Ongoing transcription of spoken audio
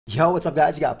Yo, what's up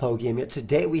guys? You got Pokegame here.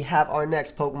 Today we have our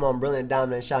next Pokemon Brilliant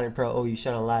Diamond and Shining Pearl OU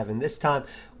Showdown live, and this time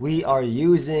we are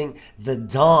using the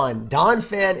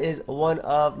Donphan is one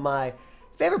of my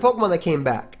favorite Pokemon that came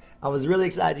back. I was really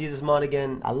excited to use this mon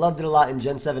again. I loved it a lot in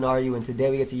Gen 7 RU, and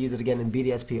today we get to use it again in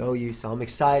BDSP OU, so I'm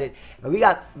excited. And we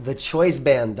got the Choice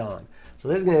Band Don, so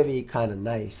this is going to be kind of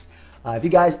nice. If you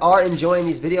guys are enjoying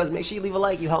these videos, make sure you leave a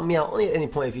like. You help me out only at any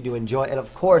point if you do enjoy. And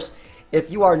of course, if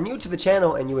you are new to the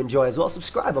channel and you enjoy as well,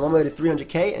 subscribe. I'm on my way to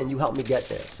 300K and you help me get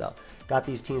there. So, got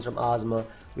these teams from Ozma.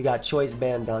 We got Choice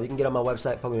Band Don. You can get on my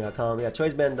website, Pokemon.com. We got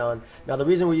Choice Band Don. Now, the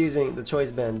reason we're using the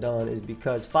Choice Band Don is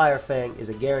because Fire Fang is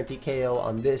a guaranteed KO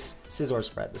on this Scizor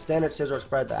spread. The standard Scizor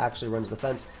spread that actually runs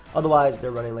defense. Otherwise,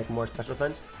 they're running like more special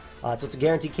defense. So it's a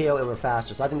guaranteed KO and we're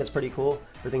faster. So I think that's pretty cool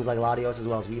for things like Latios as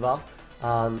well as Weavile.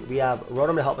 We have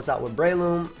Rotom to help us out with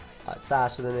Breloom. It's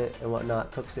faster than it and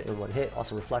whatnot. Cooks it in one hit.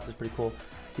 Also, Reflect is pretty cool.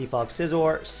 Defog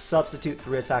Scizor. Substitute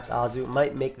 3 attacks Azu.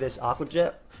 Might make this Aqua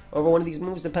Jet over one of these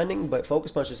moves depending, but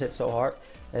Focus Punch just hits so hard.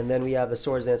 And then we have the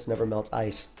Swords Dance Never Melts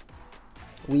Ice.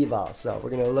 Weavile. So we're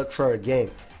going to look for a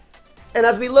game. And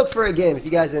as we look for a game, if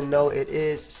you guys didn't know, it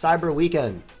is Cyber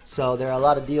Weekend. So there are a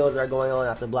lot of deals that are going on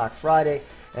after Black Friday.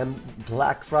 And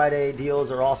Black Friday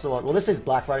deals are also on. Well, this is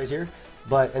Black Friday's here.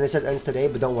 And it says ends today,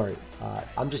 but don't worry.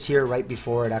 I'm just here right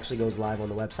before it actually goes live on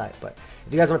the website. But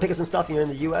if you guys want to pick up some stuff and you're in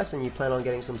the US and you plan on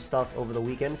getting some stuff over the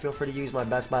weekend, feel free to use my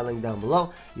Best Buy link down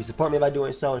below. You support me by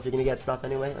doing so, and if you're going to get stuff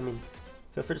anyway, I mean,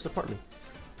 feel free to support me.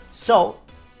 So,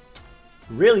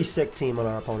 really sick team on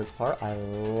our opponent's part. I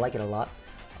like it a lot.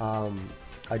 I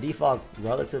defog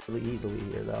relatively easily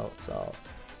here, though. So,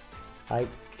 I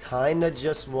kind of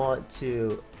just want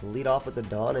to lead off with the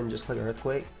Dawn and just click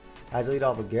Earthquake. As I lead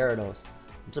off with Gyarados.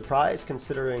 I'm surprised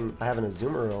considering I have an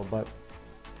Azumarill, but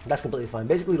that's completely fine.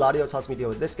 Basically, Latios helps me deal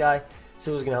with this guy.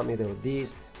 Scizor's gonna help me deal with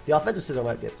these. The offensive Scizor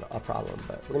might be a problem,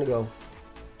 but we're gonna go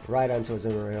right onto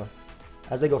Azumarill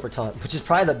as they go for Taunt, which is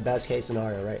probably the best case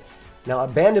scenario, right? Now, a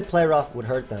Banded Play Rough would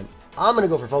hurt them. I'm gonna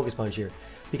go for Focus Punch here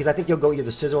because I think you'll go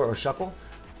either Scizor or Shuckle.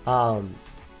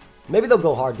 Maybe they'll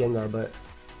go hard Gengar, but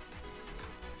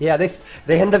yeah, they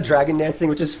end up Dragon Dancing,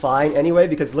 which is fine anyway,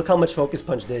 because look how much Focus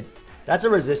Punch did. That's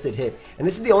a resisted hit. And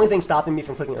this is the only thing stopping me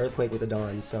from clicking Earthquake with the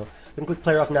Dawn. So we can click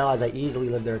Play Rough now as I easily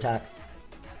live their attack.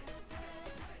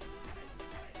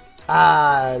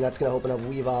 And that's going to open up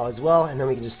Weavile as well. And then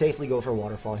we can just safely go for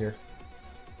Waterfall here.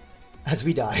 As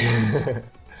we die.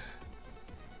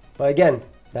 But again,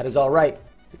 that is alright.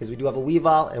 Because we do have a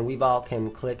Weavile, and Weavile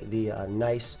can click the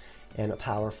nice and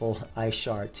powerful Ice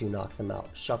Shard to knock them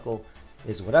out. Shuckle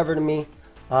is whatever to me.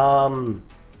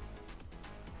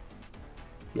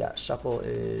 Yeah, Shuckle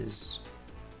is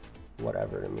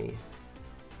whatever to me.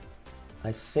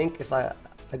 I think if I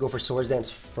go for Swords Dance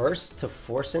first to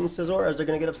force in Scizor as they're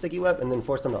going to get up Sticky Web, and then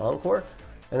force them to Encore,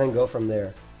 and then go from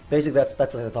there. Basically, that's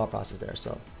the thought process there,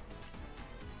 so.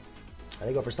 I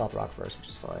think go for Stealth Rock first, which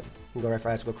is fine. You can go right for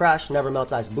Icicle Crash, Never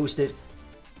Melts Ice boosted.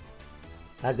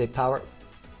 As they power.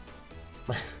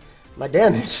 My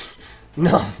damage.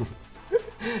 No.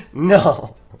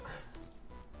 No.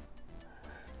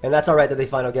 And that's alright that they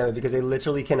final game it because they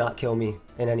literally cannot kill me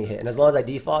in any hit. And as long as I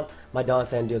defog, my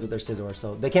Donphan deals with their Scizor.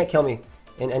 So they can't kill me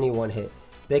in any one hit.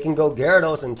 They can go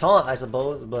Gyarados and Taunt, I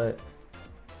suppose, but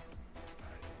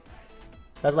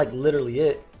that's like literally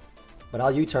it. But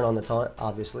I'll U-turn on the Taunt,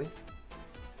 obviously.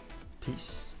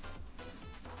 Peace.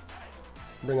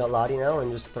 Bring out Lottie now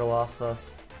and just throw off a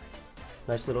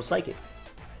nice little Psychic.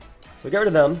 So we get rid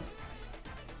of them.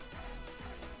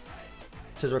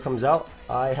 Scizor comes out.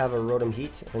 I have a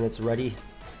Rotom-H and it's ready.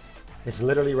 It's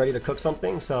literally ready to cook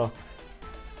something. So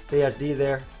ASD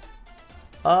there.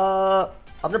 I'm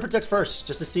gonna protect first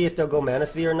just to see if they'll go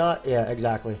Manaphy or not. Yeah,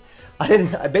 exactly. I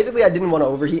didn't want to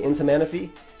overheat into Manaphy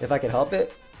if I could help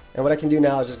it. And what I can do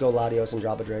now is just go Latios and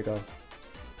drop a Draco.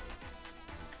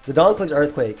 The Dawn clicks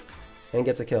Earthquake and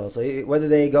gets a kill. So whether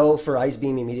they go for Ice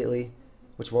Beam immediately,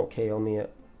 which won't KO me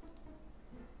yet,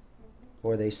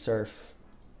 or they Surf.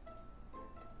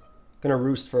 Gonna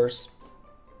Roost first,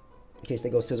 in case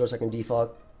they go Scizor so I can defog.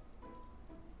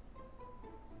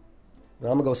 And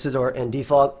I'm gonna go Scizor and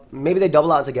defog. Maybe they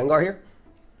double out into Gengar here,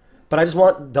 but I just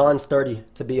want Dawn's 30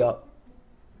 to be up.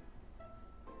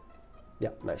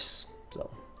 Yeah, nice. So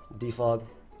defog.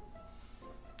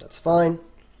 That's fine.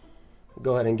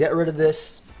 Go ahead and get rid of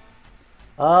this.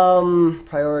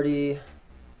 Priority.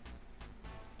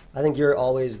 I think you're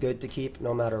always good to keep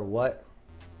no matter what.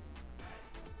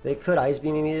 They could Ice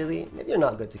Beam immediately. Maybe you're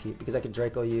not good to keep because I could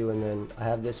Draco you and then I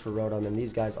have this for Rotom and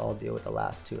these guys all deal with the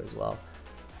last two as well.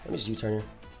 Let me just U-turn here.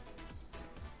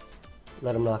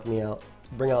 Let him knock me out.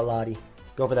 Bring out Lottie.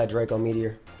 Go for that Draco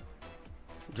Meteor.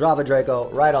 Drop a Draco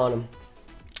right on him.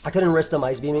 I couldn't risk them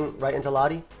Ice Beaming right into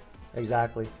Lottie.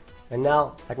 Exactly. And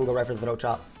now I can go right for the Throat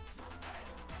Chop.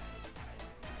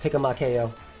 Pick up my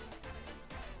KO.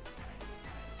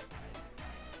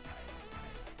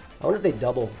 I wonder if they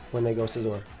double when they go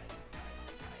Scizor.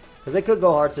 Because they could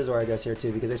go hard Scizor, I guess, here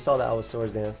too, because they saw that I was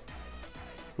Swords Dance.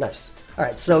 Nice.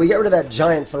 Alright, so we get rid of that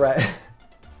giant threat.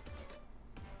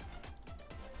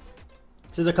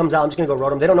 Scizor comes out, I'm just going to go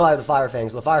Rotom. They don't know I have the Fire Fang,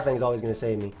 so the Fire Fang is always going to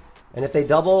save me. And if they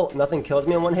double, nothing kills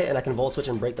me in one hit, and I can Volt Switch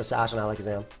and break the Sash on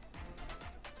Alakazam.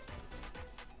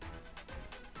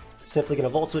 Simply going to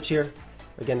Volt Switch here.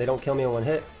 Again, they don't kill me in one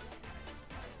hit.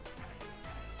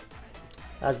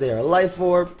 As they are a Life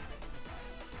Orb.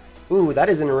 Ooh, that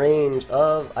is in range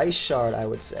of Ice Shard, I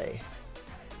would say.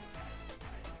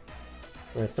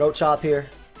 We're going to Throat Chop here.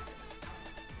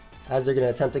 As they're going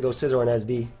to attempt to go Scizor and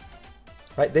SD.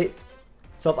 Right?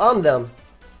 So if I'm them,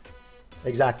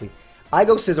 exactly. I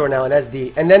go Scizor now in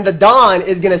SD, and then the Dawn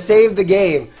is going to save the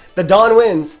game. The Dawn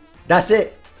wins. That's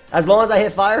it. As long as I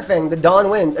hit Fire Fang, the Dawn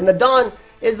wins. And the Dawn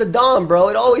is the Dawn, bro.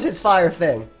 It always hits Fire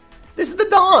Fang. This is the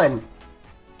Dawn.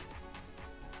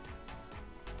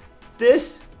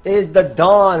 This is the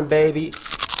Dawn, baby.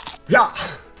 Yeah.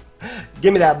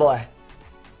 Give me that boy.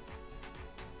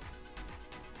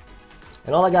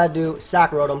 And all I got to do is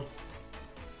sack Rotom.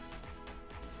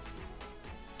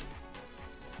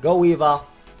 Go Weavile.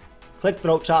 Click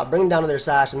Throat Chop, bring them down to their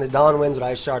Sash, and the Dawn wins with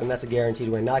Ice Shard, and that's a guaranteed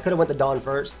win. Now, I could have went the Dawn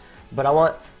first, but I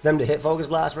want them to hit Focus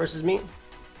Blast versus me,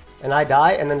 and I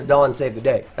die, and then the Dawn saved the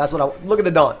day. That's what I... Look at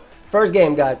the Dawn. First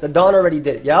game, guys. The Dawn already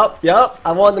did it. Yup.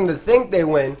 I want them to think they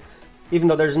win, even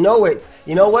though there's no way...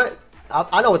 You know what?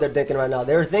 I know what they're thinking right now.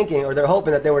 They're thinking, or they're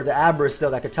hoping that they were the Abra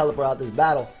still that could teleport out this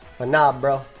battle. But nah,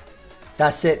 bro.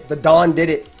 That's it. The Dawn did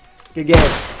it. Good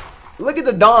game. Look at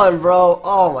the Dawn, bro.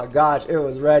 Oh, my gosh. It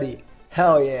was ready.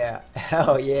 Hell yeah.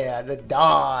 Hell yeah. The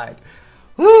Dawn.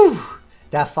 Woo.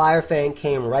 That Fire Fang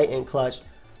came right in clutch.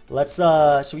 Let's,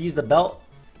 should we use the belt?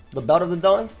 The belt of the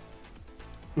Dawn?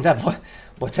 That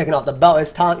boy taking off the belt.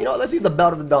 It's time. You know what? Let's use the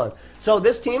belt of the Dawn. So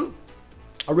this team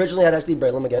originally had SD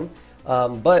Braylum again.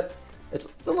 But it's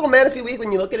a little Manaphy weak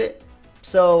when you look at it.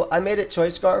 So I made it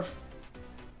Choice Scarf.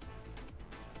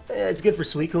 It's good for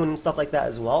Suicune and stuff like that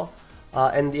as well.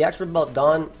 And the Expert Belt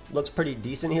Dawn looks pretty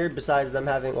decent here, besides them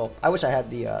having... Well, I wish I had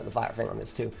the Fire Fang on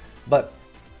this too. But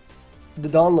the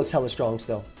Dawn looks hella strong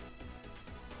still.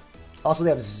 Also, they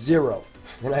have 0,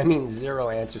 and I mean 0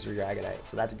 answers for Dragonite,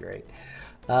 so that's great.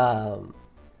 I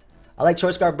like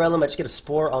Choice Scarf Breloom. I just get a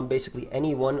Spore on basically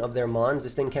any one of their Mons.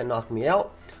 This thing can't knock me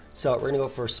out. So we're going to go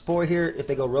for a Spore here. If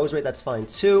they go Roserade, that's fine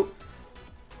too.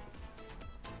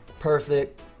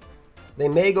 Perfect. They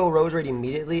may go Roserade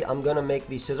immediately. I'm going to make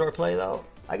the Scizor play, though.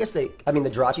 I guess the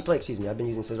Jirachi play, excuse me. I've been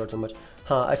using Scizor too much.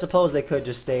 I suppose they could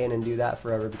just stay in and do that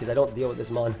forever, because I don't deal with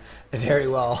this Mon very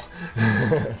well.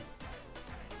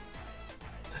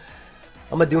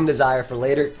 I'm going to Doom Desire for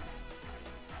later,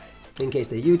 in case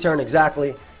they U-turn,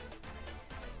 exactly.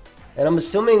 And I'm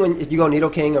assuming if you go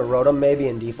Nidoking or Rotom maybe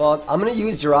in default, I'm going to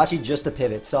use Jirachi just to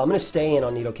pivot. So I'm going to stay in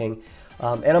on Nidoking. And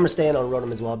I'm going to stay in on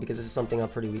Rotom as well, because this is something I'm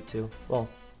pretty weak to. Well,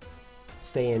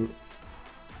 stay in,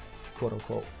 quote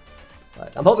unquote.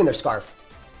 But I'm hoping they're Scarf,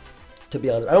 to be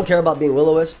honest. I don't care about being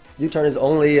Will-O-Wisp. U-turn is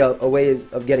only a way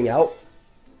of getting out.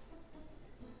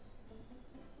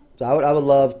 So I would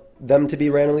love them to be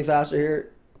randomly faster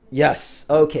here. Yes.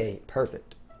 Okay.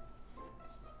 Perfect.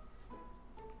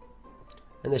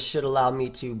 And this should allow me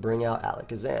to bring out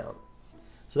Alakazam.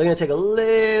 So they're going to take a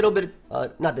little bit,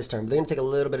 not this turn, but they're going to take a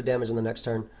little bit of damage on the next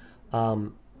turn.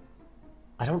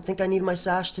 I don't think I need my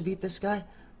Sash to beat this guy.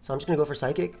 So I'm just going to go for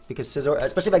Psychic, because Scizor,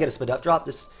 especially if I get a Spadef drop,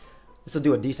 this will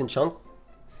do a decent chunk.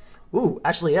 Ooh,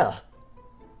 actually, yeah.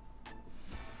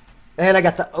 And I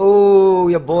got the, oh,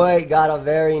 your boy got a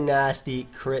very nasty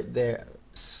crit there.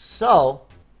 So,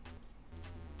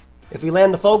 if we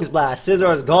land the Focus Blast,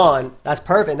 Scizor is gone. That's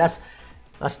perfect. That's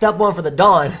step 1 for the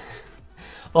Dawn.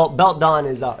 Well, Belt Dawn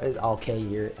is okay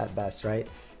here at best, right?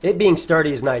 It being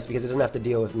sturdy is nice because it doesn't have to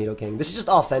deal with Nidoking. This is just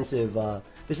offensive.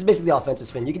 This is basically the offensive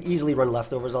spin. You can easily run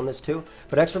leftovers on this too.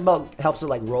 But Expert Belt helps with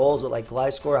like rolls with like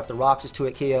Gliscor after Rocks is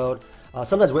 2-hit KO'd.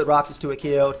 Sometimes with Rocks is 2-hit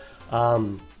KO'd.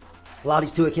 A lot of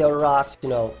these 2-hit KO'd Rocks, you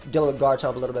know, dealing with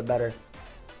Garchomp a little bit better.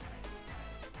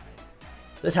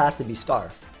 This has to be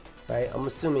Scarf, right? I'm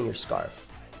assuming you're Scarf.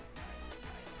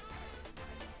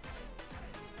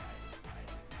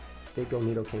 They go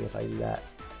Nidoking if I do that,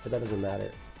 but that doesn't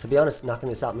matter. To be honest, knocking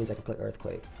this out means I can click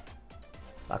Earthquake.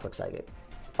 I'll click Psychic.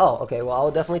 Oh, okay, well, I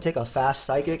will definitely take a fast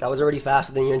Psychic. I was already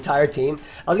faster than your entire team.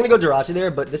 I was going to go Jirachi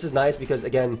there, but this is nice because,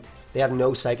 again, they have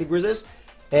no Psychic resist.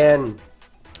 And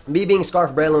Me being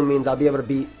Scarf Breloom means I'll be able to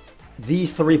beat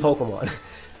these 3 Pokemon.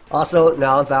 Also,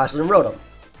 now I'm faster than Rotom.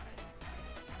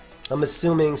 I'm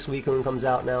assuming Suicune comes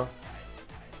out now.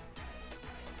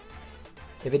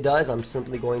 If it does, I'm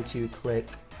simply going to click...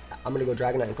 I'm going to go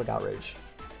Dragonite and click Outrage.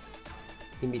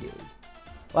 Immediately.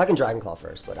 Well, I can Dragon Claw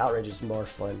first, but Outrage is more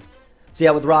fun. So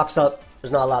yeah, with rocks up,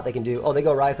 there's not a lot they can do. Oh, they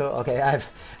go Raikou. Okay, I have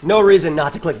no reason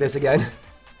not to click this again.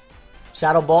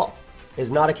 Shadow Ball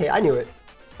is not a K. I knew it.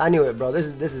 I knew it, bro.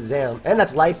 This is Zam. And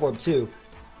that's Life Orb, too.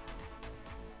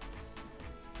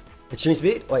 Extreme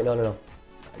Speed? Wait, no.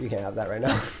 You can't have that right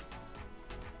now.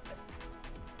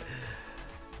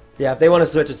 Yeah, if they want to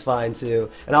switch, it's fine, too.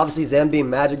 And obviously, Zambeam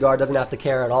Magic Guard doesn't have to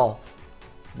care at all.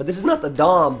 But this is not the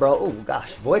Dom, bro. Oh,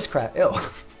 gosh. Voice crack. Ew.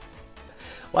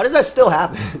 Why does that still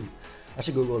happen? I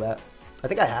should Google that. I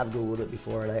think I have Googled it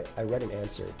before, and I read an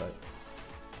answer, but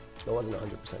I wasn't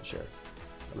 100% sure.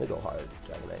 I'm going to go hard,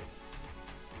 Dragonite.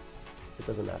 It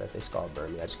doesn't matter if they Scald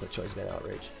Burn me. I just click Choice Band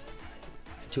Outrage.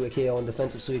 2 KO on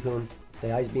defensive Suicune.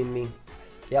 They Ice Beam me.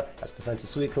 Yep, that's defensive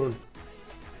Suicune.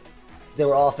 If they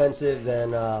were all offensive,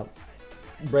 then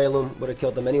Breloom would have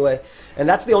killed them anyway. And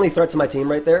that's the only threat to my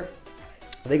team right there.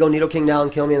 They go Nidoking down,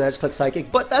 kill me, and I just click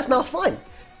Psychic. But that's not fun.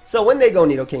 So when they go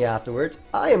Nidoking afterwards,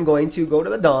 I am going to go to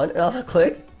the Dawn, and I'll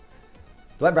click.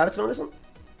 Do I have Rabbit Spin on this one?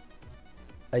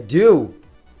 I do.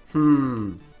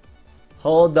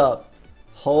 Hold up.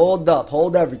 Hold up.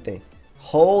 Hold everything.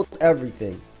 Hold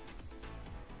everything.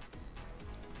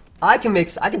 I can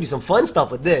do some fun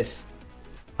stuff with this.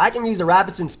 I can use the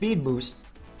Rapid Spin Speed Boost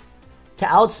to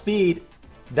outspeed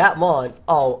that Mon.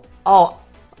 Oh.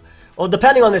 Well,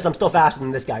 depending on this, I'm still faster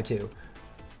than this guy, too.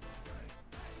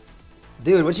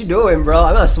 Dude, what you doing, bro?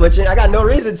 I'm not switching. I got no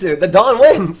reason to. The Dawn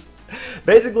wins.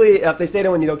 Basically, if they stayed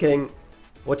in with Nidoking,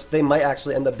 which they might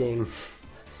actually end up being,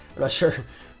 I'm not sure.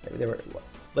 Maybe they were,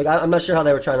 like, I'm not sure how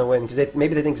they were trying to win, because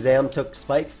maybe they think Zam took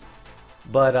spikes,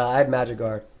 but I had Magic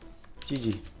Guard.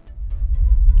 GG.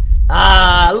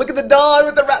 Ah, look at the Dawn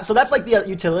with the Rap. So that's like the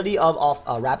utility of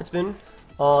Rapid Spin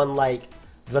on like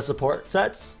the support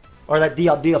sets, or like the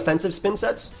offensive spin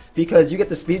sets, because you get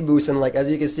the speed boost, and like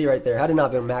as you can see right there, had it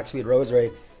not been max speed Rose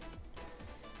Raid,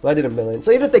 well, I did a million.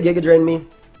 So even if they Giga Drained me,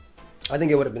 I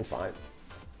think it would have been fine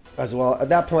as well. At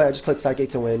that point, I just clicked Psychic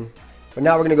to win. But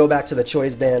now we're gonna go back to the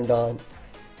Choice Band Dawn.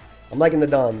 I'm liking the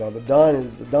Dawn though. The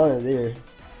Dawn is here.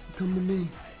 Come to me.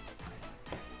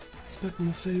 Expect me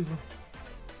a favor.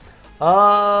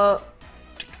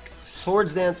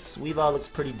 Swords Dance Weavile looks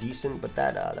pretty decent, but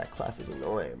that Clef is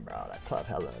annoying, bro. That Clef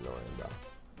hella annoying, bro.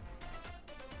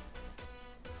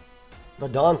 The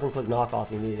Dawn can click knockoff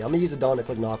immediately. I'm gonna use the Dawn to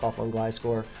click knockoff on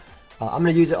Gliscor. I'm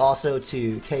gonna use it also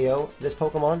to KO this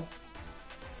Pokemon.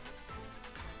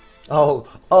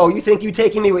 Oh, you think you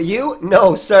taking me with you?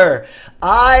 No, sir.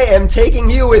 I am taking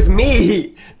you with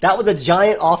me. That was a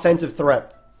giant offensive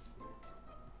threat.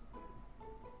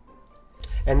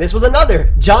 And this was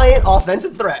another giant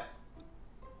offensive threat.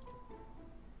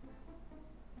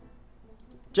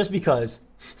 Just because.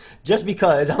 Just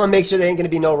because. I'm going to make sure there ain't going to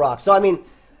be no rocks. So, I mean,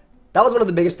 that was one of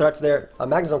the biggest threats there.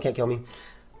 Magnezone can't kill me.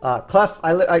 Clef,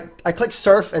 I clicked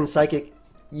Surf and Psychic.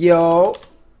 Yo.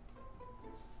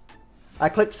 I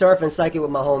clicked Surf and Psychic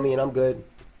with my homie, and I'm good.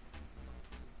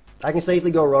 I can safely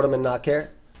go Rotom and not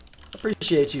care.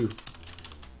 Appreciate you.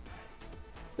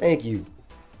 Thank you.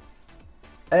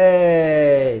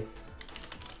 Hey.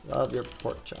 Love your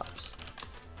pork chops.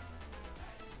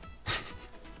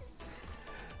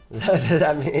 Does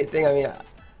that mean anything? I mean,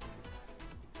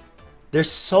 they're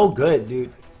so good,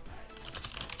 dude.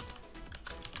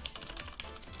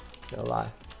 No lie.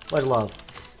 Much love.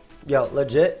 Yo,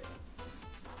 legit.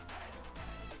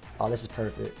 Oh, this is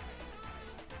perfect.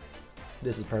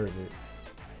 This is perfect.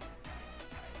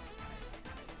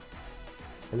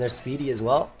 And they're speedy as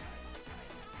well.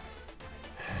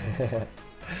 I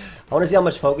want to see how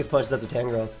much Focus Punch does to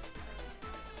Tangrowth.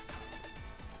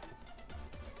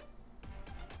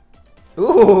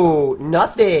 Ooh,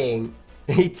 nothing.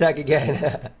 Heat Tech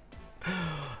again.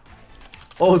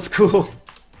 Old school.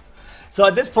 So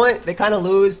at this point, they kind of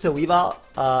lose to Weavile.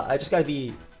 I just got to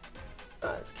be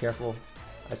careful,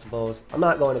 I suppose. I'm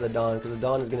not going to the Dawn, because the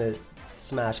Dawn is going to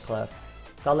smash Clef.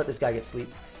 So I'll let this guy get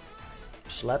sleep.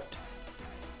 Schlepped.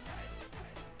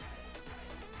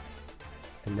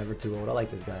 And never too old. I like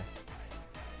this guy.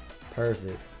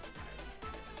 Perfect.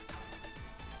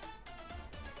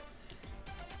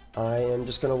 I am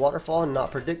just going to Waterfall and not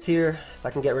predict here. If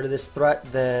I can get rid of this threat,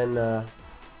 then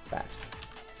backs.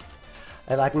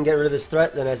 If I can get rid of this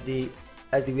threat, then as the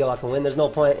wheel I can win. There's no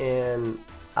point in,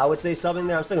 I would say, subbing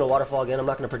there. I'm still going to Waterfall again. I'm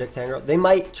not going to predict Tangrowth. They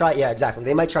might try, yeah, exactly.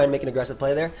 They might try and make an aggressive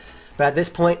play there. But at this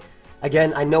point,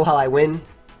 again, I know how I win.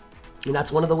 And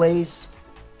that's one of the ways.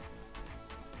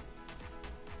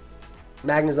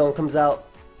 Magnezone comes out.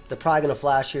 They're probably going to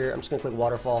flash here. I'm just going to click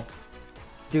Waterfall.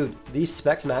 Dude, these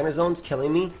Specs Magnezones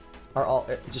killing me are all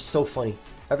just so funny.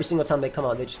 Every single time they come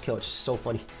out, they just kill. It's just so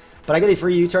funny. But I get a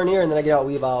free U-turn here, and then I get out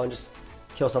Weavile and just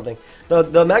kill something.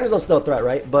 The Magnezone's still a threat,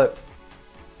 right? But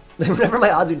whenever my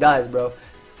Azu dies, bro,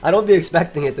 I don't be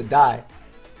expecting it to die.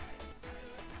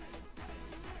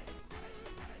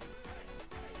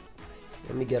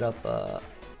 Let me get up,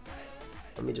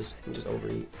 let me just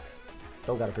overeat.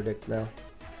 Don't gotta predict now.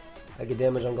 I get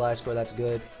damage on Gliscor, that's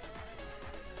good.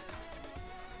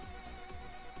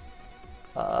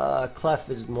 Clef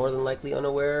is more than likely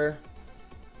unaware.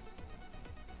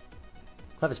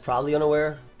 Clef is probably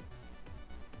unaware.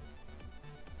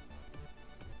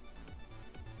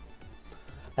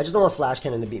 I just don't want Flash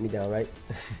Cannon to beat me down, right?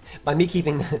 By me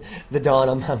keeping the Dawn,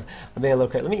 I'm being a little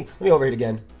crazy. Let me overheat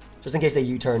again, just in case they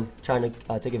U-turn, trying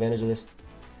to take advantage of this.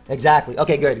 Exactly.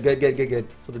 Okay, good.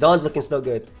 So the Dawn's looking still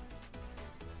good.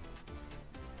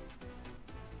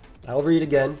 I overeat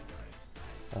again.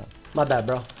 My bad,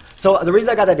 bro. So the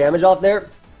reason I got that damage off there,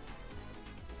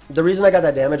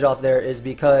 is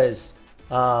because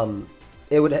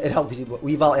it helps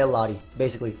Weavile and Lottie.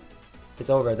 Basically, it's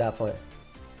over at that point.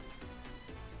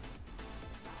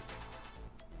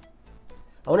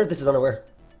 I wonder if this is unaware.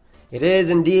 It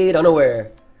is indeed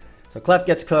unaware. So Clef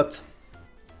gets cooked.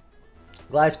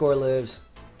 Gliscor lives.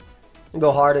 And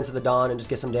go hard into the Dawn and just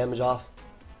get some damage off.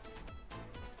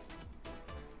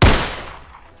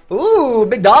 Ooh,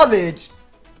 big damage!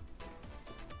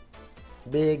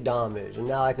 Big damage. And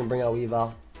now I can bring out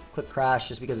Weavile. Click Crash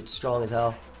just because it's strong as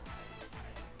hell.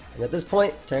 And at this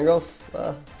point,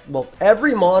 Tangrowth, well,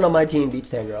 every Mon on my team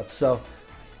beats Tangrowth, so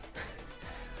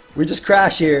we just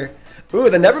crash here. Ooh,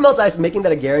 the Never Melts Ice making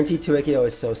that a guaranteed 2 KO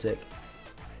is so sick.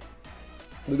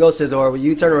 We go Scizor, we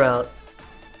U-turn around.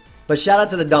 But shout out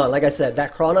to the Dawn, like I said,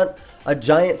 that Chronon, a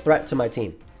giant threat to my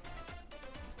team.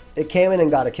 It came in and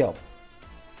got a kill.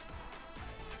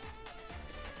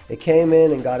 It came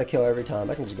in and got a kill every time.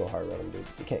 I can just go hard on him, dude.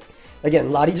 You can't.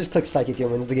 Again, Lottie just clicks Psychic and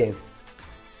wins the game.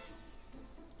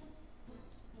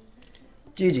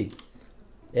 GG.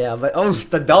 Yeah, but oh,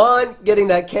 the Dawn getting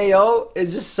that KO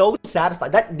is just so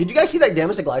satisfying. Did you guys see that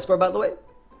damage to Gliscor, by the way?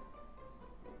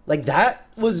 Like, that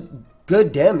was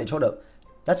good damage. Hold up.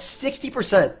 That's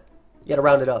 60%. You gotta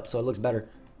round it up so it looks better.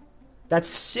 That's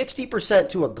 60%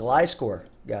 to a Gliscor,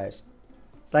 guys.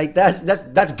 Like,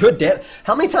 that's good damage.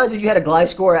 How many times have you had a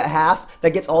Gliscor at half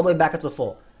that gets all the way back up to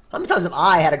full? How many times have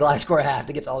I had a Gliscor at half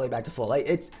that gets all the way back to full? Like,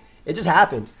 it just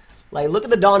happens. Like, look at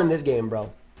the Dawn in this game,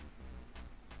 bro.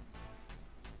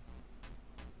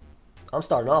 I'm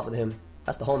starting off with him.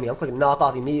 That's the homie. I'm clicking knock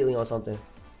off immediately on something.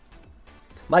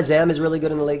 My Zam is really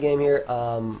good in the late game here.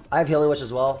 I have Healing Wish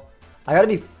as well. I gotta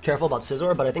be careful about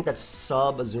Scizor, but I think that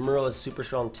sub Azumarill is super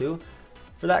strong too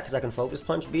for that, because I can Focus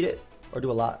Punch, beat it, or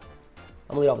do a lot.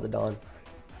 I'm gonna lead off with the Dawn.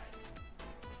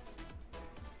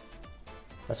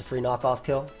 That's a free knockoff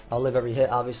kill. I'll live every hit,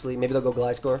 obviously. Maybe they'll go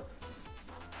Gliscor,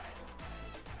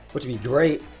 which would be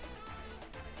great.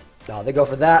 No, they go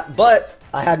for that, but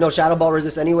I had no Shadow Ball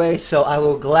resist anyway, so I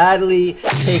will gladly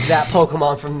take that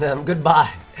Pokemon from them.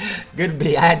 Goodbye.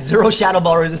 Goodbye. I had 0 Shadow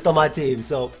Ball resist on my team,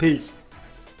 so peace.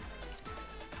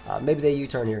 Maybe they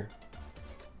U-turn here.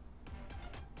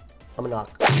 I'm gonna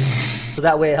knock. So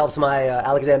that way it helps my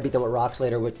Alexander beat them with Rocks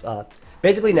later with...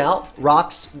 basically now,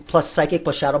 Rocks plus Psychic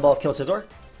plus Shadow Ball kill Scizor.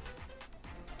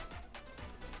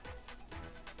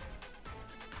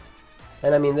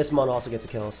 And I mean, this Mon also gets a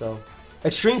kill, so...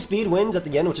 Extreme Speed wins at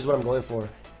the end, which is what I'm going for.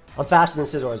 I'm faster than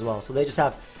Scizor as well, so they just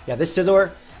have... Yeah, this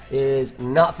Scizor is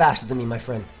not faster than me, my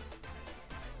friend.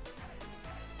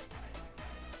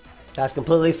 That's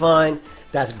completely fine.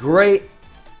 That's great.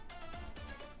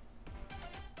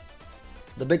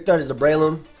 The big threat is the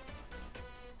Breloom.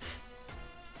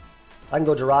 I can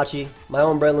go Jirachi. My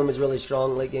own Breloom is really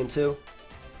strong late game too.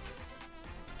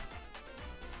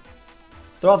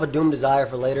 Throw off a Doom Desire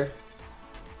for later.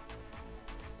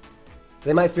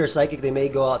 They might fear Psychic. They may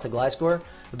go out to Gliscor.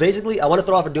 But basically, I want to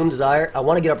throw off a Doom Desire. I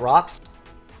want to get up Rocks.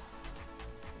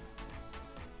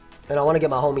 And I want to get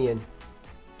my homie in.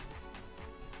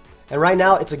 And right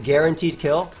now, it's a guaranteed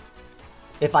kill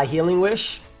if I Healing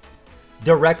Wish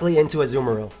directly into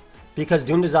Azumarill. Because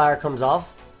Doom Desire comes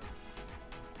off.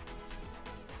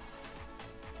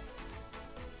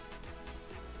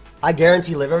 I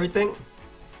guarantee live everything.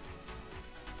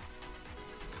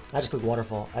 I just click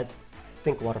Waterfall. I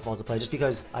think Waterfall's the play just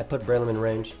because I put Breloom in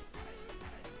range.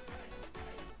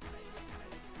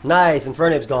 Nice,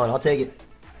 Infernape's gone. I'll take it.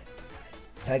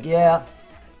 Heck yeah.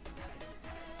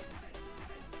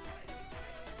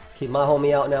 Keep my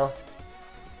homie out now.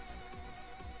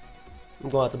 I'm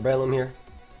going out to Breloom here.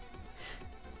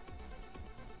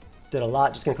 Did a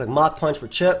lot. Just gonna click Mach Punch for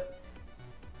chip.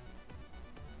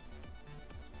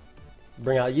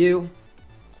 Bring out you.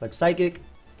 Click Psychic.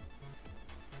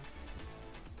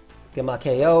 Get my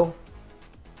KO.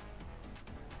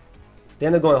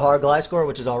 Then they're going hard Gliscor,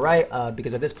 which is alright,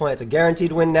 because at this point it's a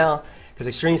guaranteed win now, because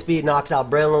Extreme Speed knocks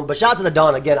out Breloom. But shout out to the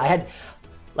Dawn again. I had,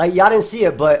 like, y'all didn't see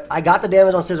it, but I got the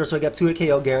damage on Scizor, so I got 2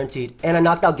 KO guaranteed. And I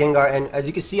knocked out Gengar, and as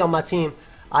you can see on my team,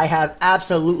 I have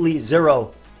absolutely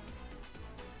 0.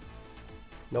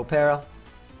 No para.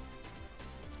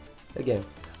 Again,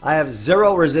 I have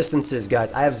 0 resistances,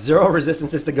 guys. I have 0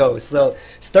 resistances to go. So,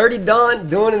 Sturdy Dawn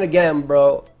doing it again,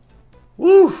 bro.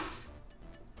 Woo!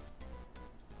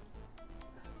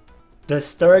 The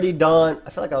Sturdy Dawn. I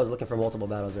feel like I was looking for multiple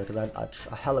battles there because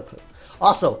I hella clip.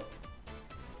 Also,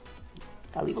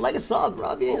 gotta leave a like a sub,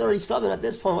 bro. If you ain't already subbing at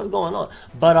this point, what's going on?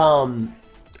 But I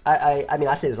mean,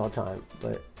 I say this all the time,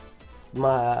 but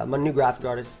my new graphic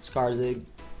artist, Scarzig,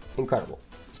 incredible.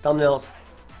 His thumbnails,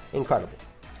 incredible.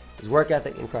 His work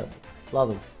ethic, incredible.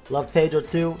 Love him. Loved Pedro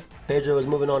too. Pedro is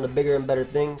moving on to bigger and better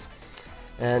things,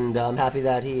 and I'm happy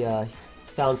that he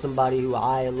found somebody who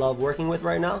I love working with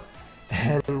right now.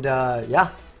 And yeah,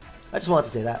 I just wanted to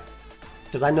say that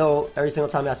because I know every single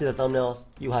time I see the thumbnails,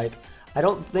 you hype. I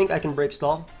don't think I can break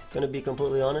stall. Gonna be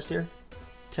completely honest here.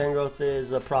 Tangrowth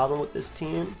is a problem with this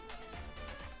team.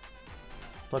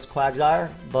 Plus Quagsire,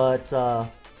 but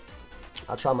I'll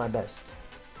try my best.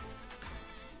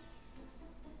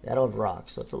 Yeah, I don't have rock,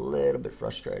 so it's a little bit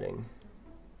frustrating.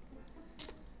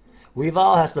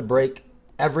 Weavile has to break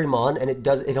every mon, and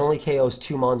it only KOs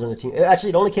 2 mons on the team. Actually,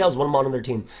 it only KOs 1 mon on their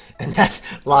team, and that's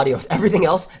Latios. Everything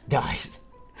else dies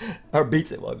or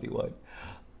beats it 1v1.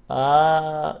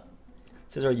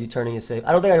 Scizor, you turning is safe.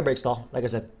 I don't think I can break stall. Like I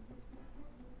said,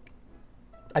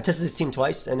 I tested this team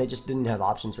twice, and it just didn't have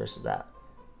options versus that.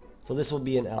 So this will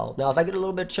be an L. Now, if I get a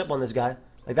little bit of chip on this guy,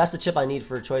 like that's the chip I need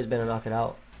for Choice Band to knock it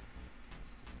out.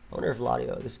 I wonder if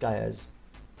Latio, this guy has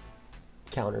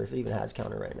counter, if it even has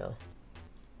counter right now.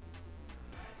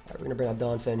 Alright, we're going to bring out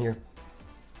Donphan here.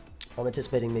 I'm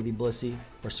anticipating maybe Blissey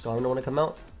or Skarm to want to come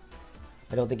out.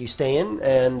 I don't think you stay in,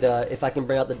 and if I can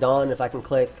bring out the Dawn, if I can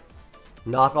click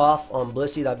knockoff on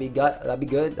Blissey, that'd be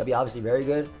good. That'd be obviously very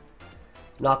good.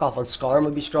 Knockoff on Skarm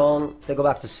would be strong. If they go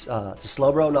back to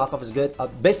Slowbro, knockoff is good.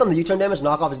 Based on the U-turn damage,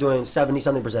 knockoff is doing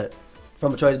 70-something%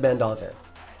 from a Choice Band Donphan.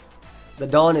 The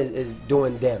Dawn is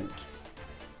doing damage.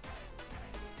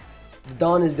 The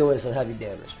Dawn is doing some heavy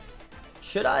damage.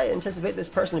 Should I anticipate this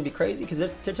person to be crazy? Because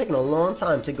they're taking a long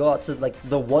time to go out to like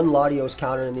the one Latios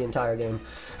counter in the entire game.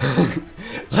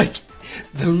 Like,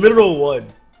 the literal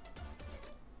one.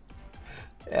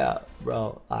 Yeah,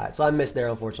 bro. Alright, so I missed there,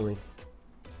 unfortunately.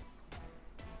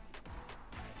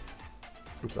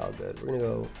 It's all good. We're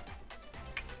gonna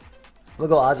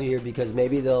go Ozzy here because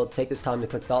maybe they'll take this time to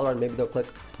click Stall and maybe they'll click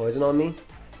Poison on me.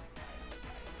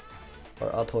 Or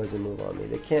a Poison move on me.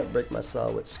 They can't break my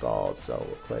sub with Scald, so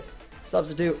we'll click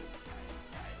Substitute.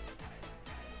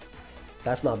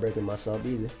 That's not breaking my sub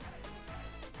either.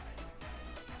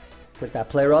 Click that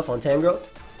Play Rough on Tangrowth.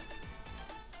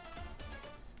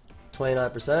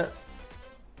 29%.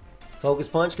 Focus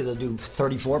Punch because it'll do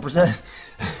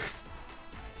 34%.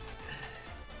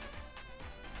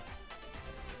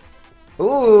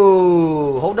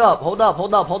 Ooh, hold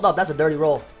up. That's a dirty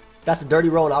roll. That's a dirty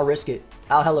roll, and I'll risk it.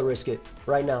 I'll hella risk it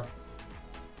right now.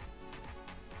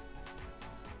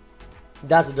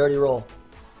 That's a dirty roll.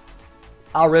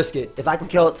 I'll risk it. If I can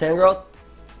kill Tangrowth,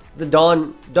 the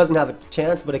Dawn doesn't have a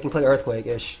chance, but it can click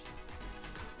Earthquake-ish.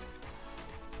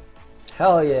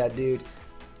 Hell yeah, dude.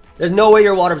 There's no way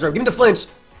you're Water Absorb. Give me the flinch.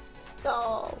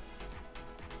 No.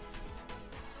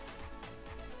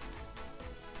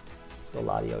 Go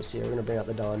Latios here. We're gonna bring out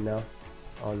the Dawn now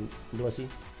on Blissey.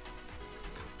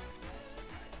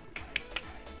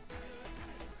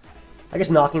 I guess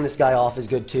knocking this guy off is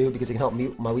good too because it can help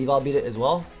me, my Weavile beat it as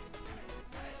well.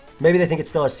 Maybe they think it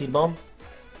still has Seed Bomb.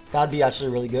 That'd be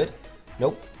actually really good.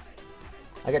 Nope.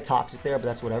 I get Toxic there, but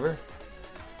that's whatever.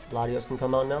 Latios can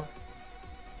come out now.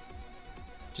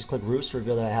 Just click Roost to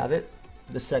reveal that I have it.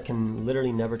 This set can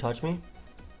literally never touch me. And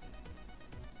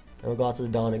we'll go out to the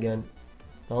Dawn again.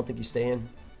 I don't think you stay in.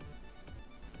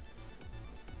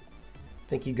 I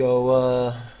think you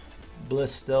go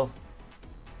Bliss still.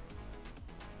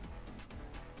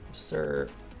 Yes, sir.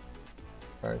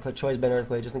 Alright, click Choice Band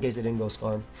Earthquake just in case it didn't go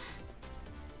Skarm.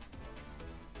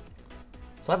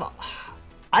 So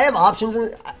I have options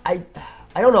in I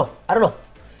don't know.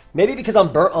 Maybe because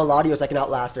I'm burnt on Latios I can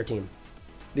outlast their team.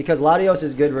 Because Latios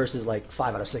is good versus like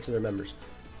 5 out of 6 of their members.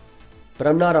 But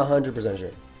I'm not 100%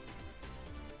 sure.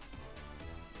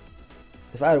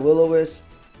 If I had Will-O-Wisp,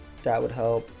 that would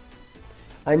help.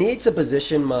 I need to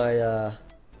position my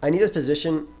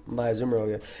Azumarill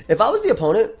here. If I was the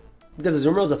opponent, because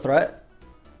Azumarill's a threat,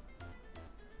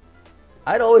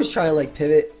 I'd always try and like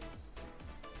pivot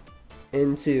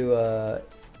into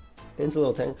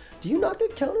Little Tank. Do you not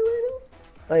get counter right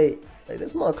now? Like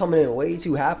this mon coming in way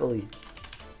too happily.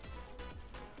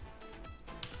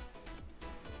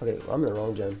 Okay, I'm in the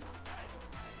wrong gen.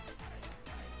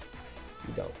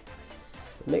 You don't.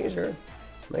 Making sure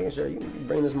you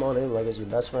bring this mon in like it's your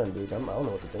best friend, dude. I don't know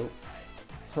what to think.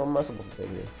 How am I supposed to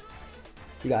think here?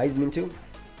 You got Ice Beam too?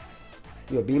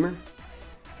 You a Beamer?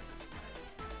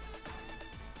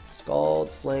 Scald,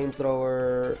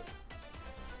 Flamethrower.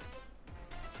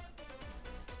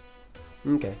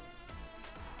 Okay.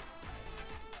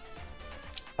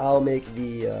 I'll make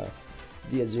the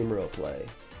Azumarill play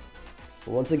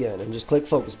once again and just click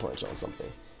Focus Punch on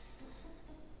something.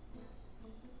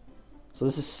 So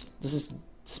this is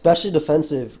specially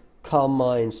defensive, Calm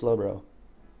Mind, Slowbro.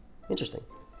 Interesting.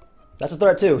 That's a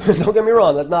threat too. Don't get me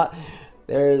wrong. That's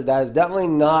definitely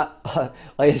not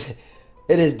like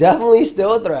it is definitely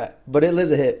still a threat, but it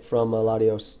lives a hit from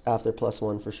Latios after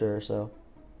 +1 for sure. So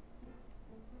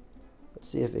let's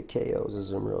see if it KOs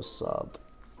Azumarill sub.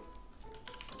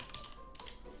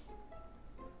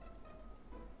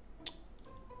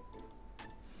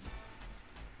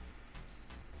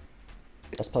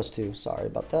 That's +2. Sorry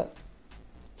about that.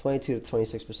 22 to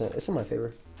 26%. It's in my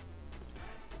favor.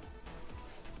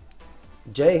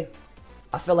 Jay,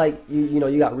 I feel like you know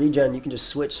you got regen. You can just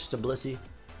switch to Blissey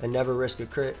and never risk a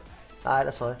crit. Alright,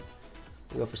 that's fine.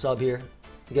 We go for sub here.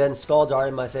 Again, Scalds are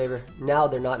in my favor. Now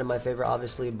they're not in my favor,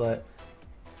 obviously, but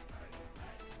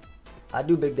I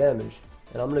do big damage,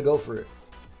 and I'm gonna go for it.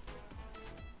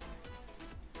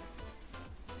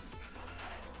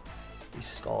 These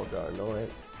Scalds are annoying.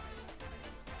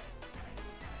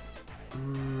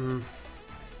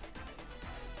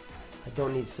 I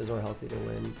don't need Scizor healthy to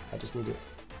win. I just need it.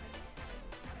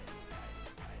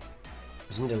 I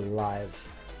just need it live.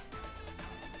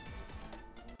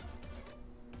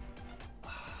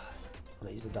 I'm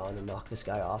gonna use the Dawn to knock this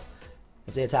guy off.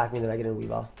 If they attack me, then I get in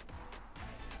Weavile.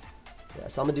 Yeah,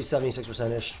 so I'm gonna do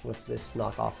 76%ish with this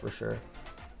knockoff for sure.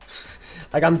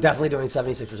 Like, I'm definitely doing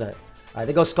 76%. Alright,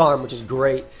 they go Scarm, which is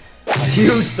great. A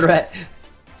huge threat.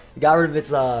 Got rid of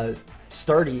its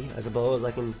sturdy, I suppose.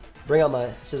 I can bring out my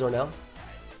Scizor now.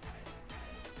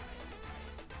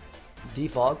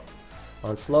 Defog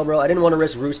on Slowbro. I didn't want to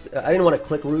risk Roost. I didn't want to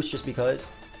click Roost just because.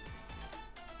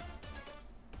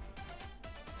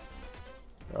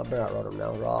 I'll bring out Rotom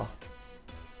now, raw.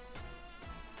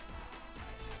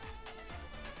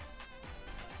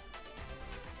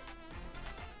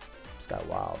 This guy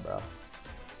wild, bro.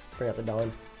 Bring out the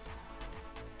Dawn.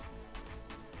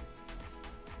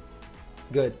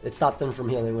 Good. It stopped them from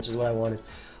healing, which is what I wanted.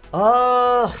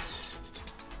 I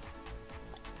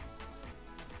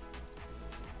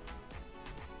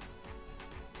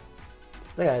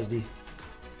got SD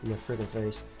in your freaking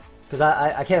face. Because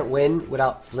I can't win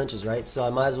without flinches, right? So I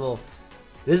might as well.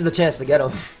 This is the chance to get him.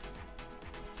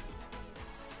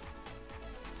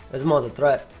 This mon's a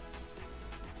threat.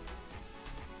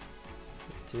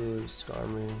 2,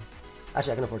 Skarmory.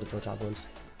 Actually, I can afford to throw chop once.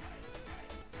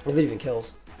 If it even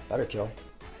kills. Better kill.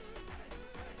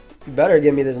 You better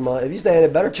give me this mon. If you stay in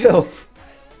it, better kill.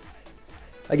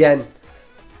 Again,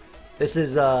 this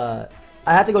is I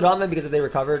had to go Donphan because if they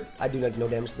recovered, I do like no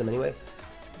damage to them anyway.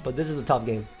 But this is a tough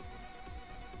game.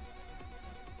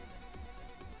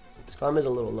 Skarm is a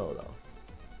little low though.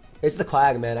 It's the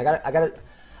Quag, man. I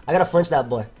gotta flinch that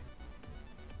boy.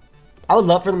 I would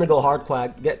love for them to go hard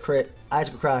Quag, get crit, Ice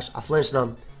Crash, I flinch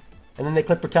them, and then they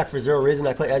click Protect for 0 reason.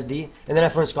 I click SD, and then I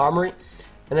flinch Skarmory,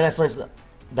 and then I flinch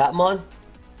that mon.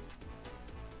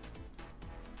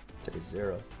 That is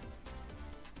 0.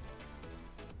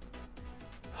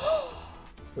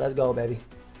 Let's go, baby.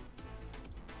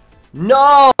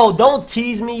 No! Don't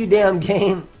tease me, you damn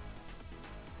game.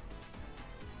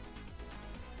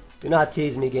 Do not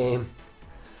tease me, game.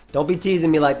 Don't be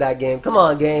teasing me like that, game. Come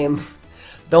on, game.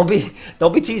 Don't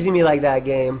be teasing me like that,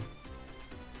 game.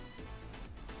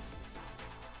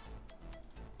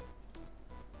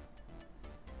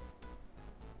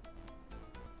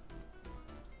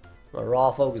 A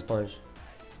raw focus punch.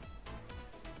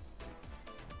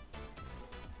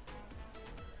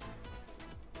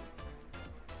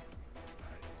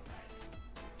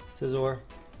 Scizor.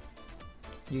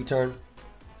 U-turn.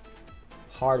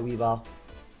 Hard Weavile.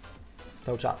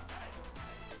 Toe chop.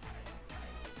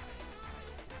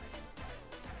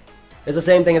 It's the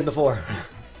same thing as before.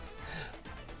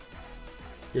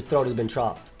 Your throat has been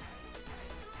chopped.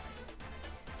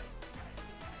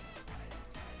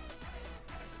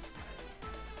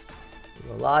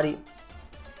 Lottie.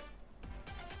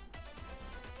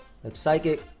 Like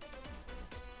Psychic.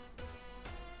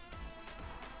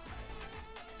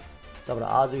 Double to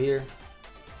Azu here.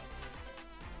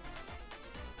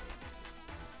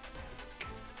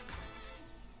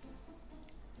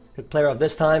 Good player of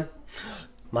this time.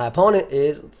 My opponent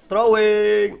is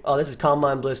throwing. Oh, this is Calm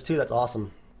Mind Bliss too. That's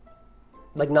awesome.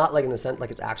 Like, not like in the sense like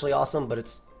it's actually awesome, but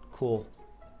it's cool.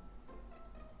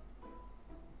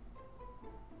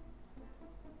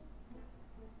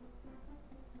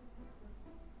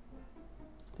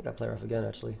 I think I play rough again,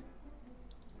 actually.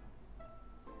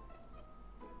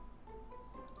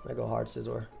 I go hard,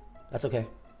 Scizor. That's okay.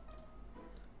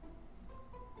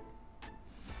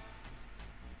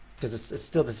 Because it's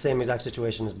still the same exact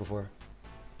situation as before.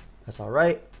 That's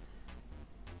alright.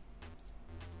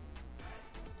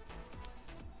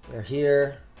 They're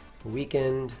here.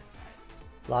 Weakened.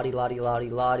 Lottie, Lottie, Lottie,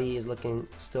 Lottie is looking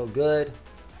still good.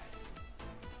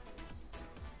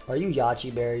 Are you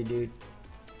Yachi Berry, dude?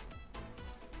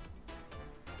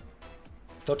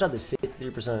 Don't try this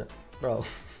 53%. Bro.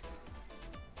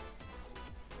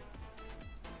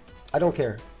 I don't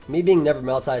care. Me being never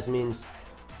Meltized means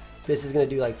this is going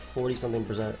to do like 40 something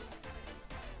 %.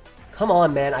 Come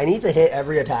on, man. I need to hit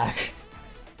every attack.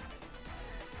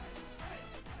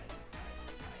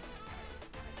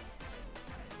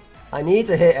 I need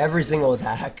to hit every single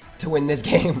attack to win this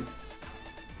game.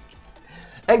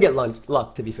 And get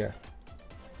luck, to be fair.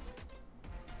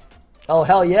 Oh,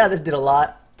 hell yeah. This did a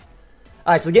lot.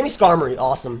 Alright, so give me Skarmory.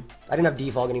 Awesome. I didn't have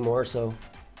Defog anymore, so...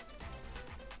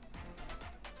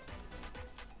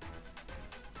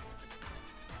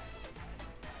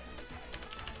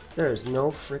 There's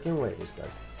no freaking way this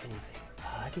does anything.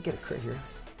 I could get a crit here.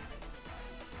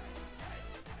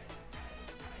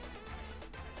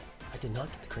 I did not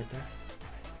get the crit there.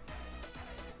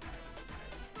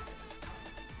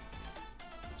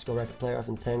 Let's go right for player off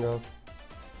in the Tangrowth.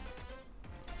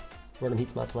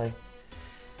 Rotom-H's my play.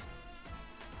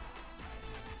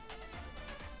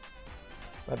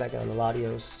 Right back down to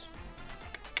Latios.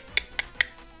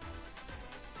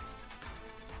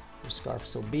 Scarf,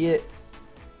 so be it.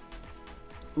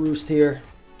 Roost here.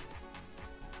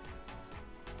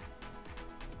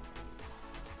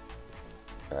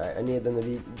 Alright, I need them to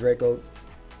beat Draco.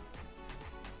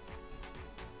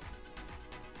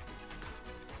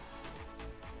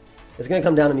 It's gonna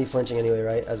come down to me flinching anyway,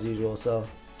 right? As usual, so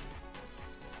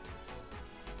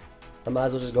I might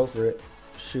as well just go for it.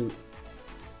 Shoot.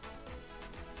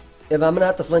 If I'm gonna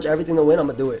have to flinch everything to win, I'm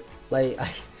gonna do it. Like,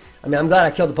 I mean, I'm glad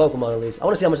I killed the Pokemon at least. I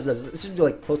wanna see how much it does. This should do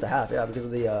like close to half, yeah, because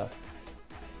of the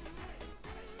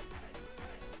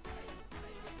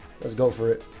let's go for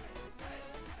it.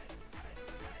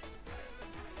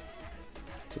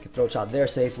 So we can throw Chop there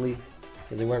safely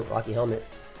because we weren't Rocky Helmet.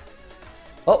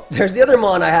 Oh, there's the other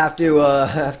Mon I have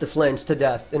to flinch to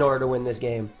death in order to win this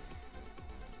game.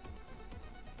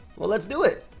 Well, let's do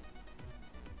it.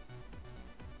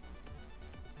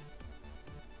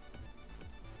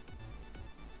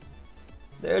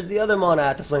 There's the other Mon I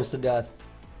have to flinch to death.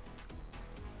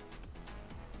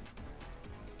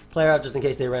 Player out just in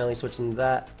case they randomly switch into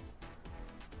that.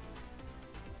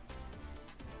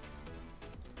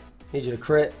 Need you to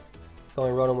crit.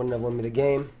 Going Rotom wouldn't have won me the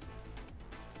game.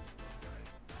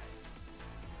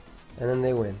 And then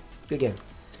they win. Good game.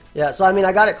 Yeah, so I mean,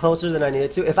 I got it closer than I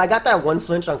needed to. If I got that one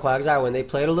flinch on Quagsire when they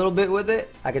played a little bit with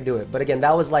it, I could do it. But again,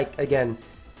 that was like, again,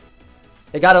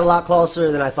 it got a lot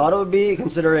closer than I thought it would be,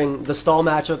 considering the stall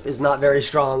matchup is not very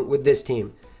strong with this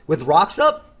team. With Rocks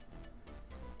up,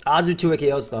 Azu 2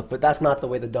 KO stuff, but that's not the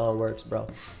way the Dawn works, bro.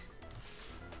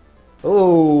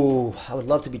 Oh, I would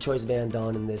love to be Choice Band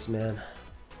Dawn in this, man.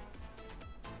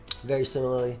 Very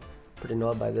similarly, pretty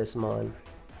annoyed by this Mon.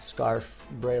 Scarf,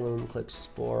 Breloom, click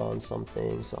Spore on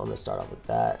something, so I'm going to start off with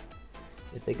that.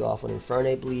 If they go off with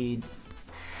Infernape Bleed,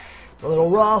 a little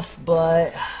rough,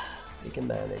 but we can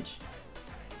manage.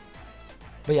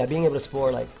 But yeah, being able to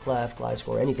Spore like Clef,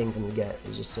 Gliscor, anything from the get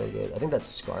is just so good. I think that's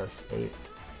Scarf 8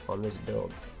 on this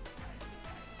build.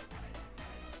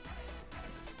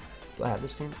 Do I have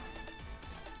this team?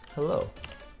 Hello.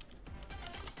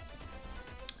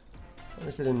 At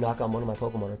least I didn't knock on one of my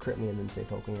Pokemon or crit me and then say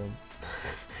Pokemon.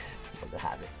 It's like the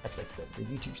habit. That's like the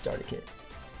YouTube starter kit.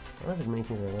 I don't have as many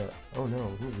teams as I want. Oh no,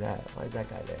 who's that? Why is that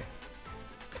guy there?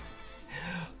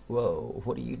 Whoa,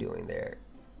 what are you doing there?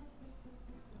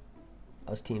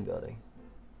 I was team building.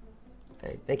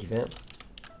 Hey, thank you, fam.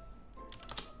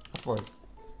 Have fun.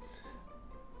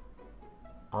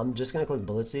 I'm just gonna click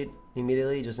Bullet Seed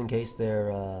immediately, just in case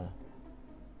they're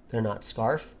not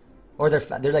Scarf, or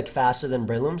they're like faster than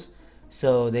Breloom's,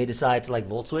 so they decide to like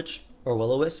Volt Switch or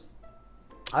Will-O-Wisp.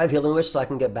 I have Healing Wish so I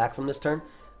can get back from this turn.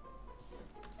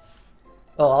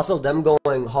 Oh, also them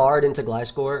going hard into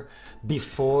Gliscor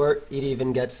before it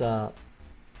even gets the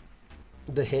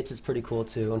hits is pretty cool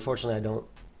too. Unfortunately, I don't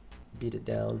beat it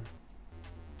down.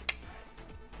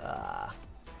 I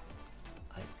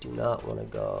do not want to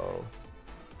go.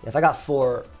 If I got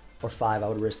 4 or 5, I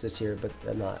would risk this here, but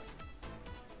I'm not.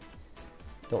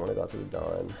 Don't want to go out to the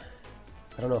Dawn.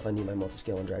 I don't know if I need my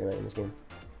multi-scale on Dragonite in this game.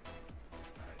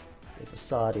 A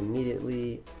Facade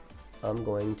immediately. I'm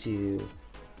going to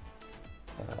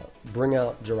bring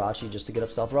out Jirachi just to get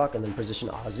up Stealth Rock and then position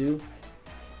Azu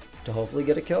to hopefully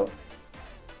get a kill.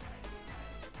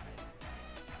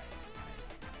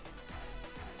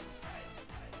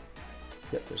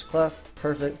 Yep, there's Clef.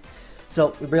 Perfect.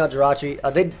 So we bring out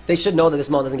Jirachi. They should know that this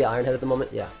mon doesn't get Iron Head at the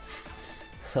moment. Yeah.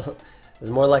 There's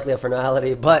more likely a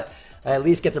finality, but I at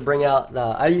least get to bring out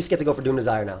I at least get to go for Doom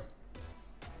Desire now.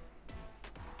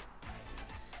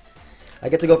 I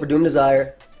get to go for Doom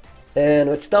Desire. And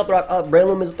with Stealth Rock up,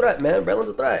 Breloom is a threat, man. Breloom's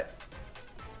a threat.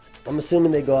 I'm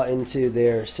assuming they go out into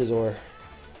their Scizor,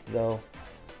 though.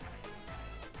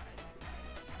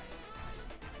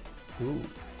 Ooh.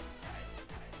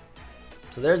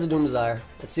 So there's the Doom Desire.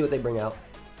 Let's see what they bring out.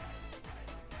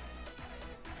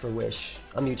 For Wish.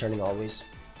 I'm U-turning always.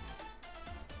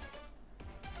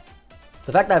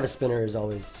 The fact that I have a spinner is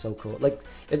always so cool. Like,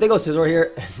 if they go Scizor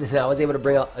here, and I was able to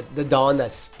bring out the Dawn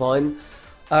that spun,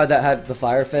 that had the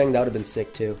Fire Fang, that would have been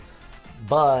sick too.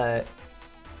 But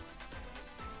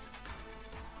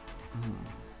I'm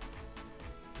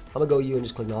gonna go U and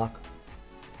just click Knock.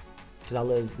 Because I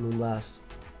live Moonblast.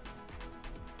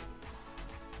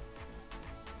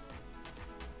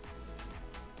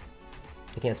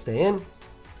 They can't stay in.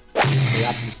 They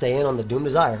have to stay in on the Doom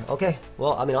Desire. Okay,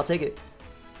 well, I mean, I'll take it.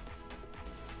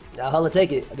 I'll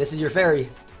take it. This is your fairy.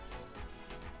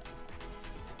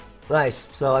 Nice.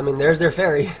 So, I mean, there's their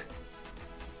fairy.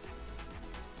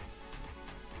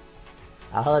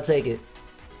 I'll take it.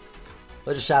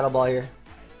 We'll just Shadow Ball here.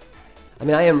 I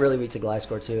mean, I am really weak to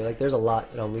Gliscor too. Like, there's a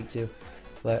lot that I'm weak to.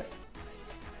 But,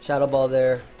 Shadow Ball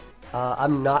there.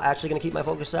 I'm not actually going to keep my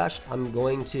Focus Sash. I'm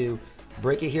going to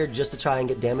break it here just to try and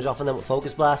get damage off of them with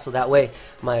Focus Blast. So that way,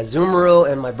 my Azumarill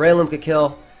and my Breloom could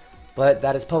kill. But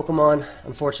that is Pokemon,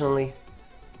 unfortunately.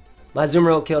 My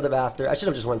Azumarill killed it after. I should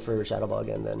have just went for Shadow Ball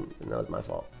again then, and that was my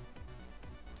fault.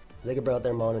 They could bring out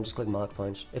their Mon and just click Mach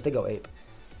Punch if they go Ape.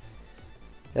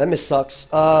 Yeah, that miss sucks.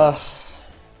 There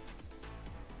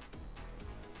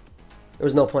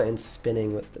was no point in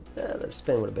spinning with the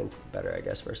spin would have been better, I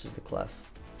guess, versus the Clef.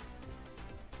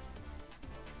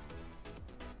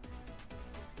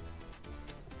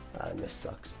 That miss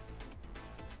sucks.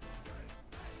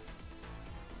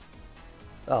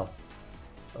 Oh.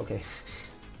 Okay.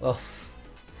 Well.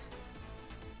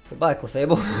 Goodbye,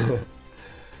 Clefable.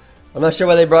 I'm not sure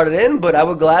why they brought it in, but I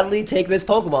would gladly take this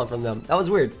Pokemon from them. That was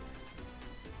weird.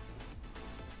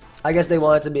 I guess they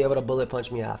wanted to be able to bullet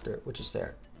punch me after, which is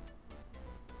fair.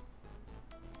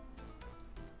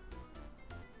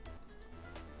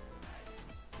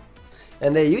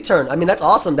 And they U-turn. I mean, that's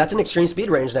awesome. That's an extreme speed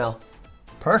range now.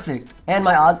 Perfect. And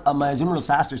my Azumarill's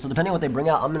faster, so depending on what they bring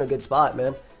out, I'm in a good spot,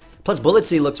 man. Plus, Bullet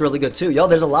Seed looks really good, too. Yo,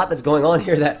 there's a lot that's going on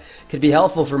here that could be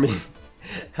helpful for me.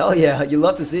 Hell yeah, you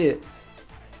love to see it.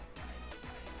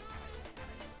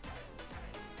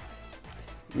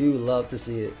 You love to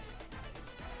see it.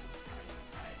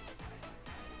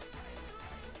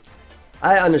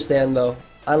 I understand, though.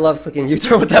 I love clicking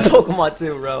U-turn with that Pokemon,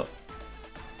 too, bro.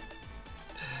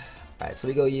 Alright, so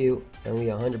we go U, and we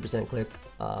 100% click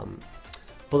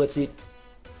Bullet Seed.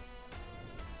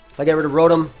 If I get rid of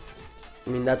Rotom, I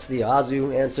mean, that's the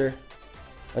Azu answer.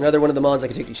 Another one of the mons I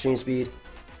can take extreme speed.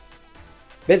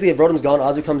 Basically, if Rotom's gone,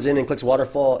 Azu comes in and clicks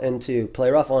Waterfall into Play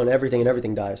Rough on everything, and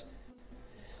everything dies.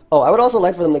 Oh, I would also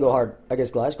like for them to go hard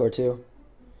against Gliscor, too.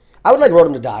 I would like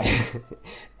Rotom to die.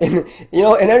 You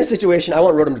know, in any situation, I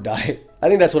want Rotom to die. I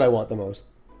think that's what I want the most.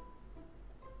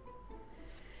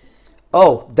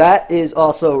 Oh, that is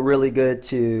also really good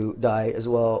to die as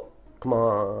well. Come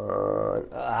on.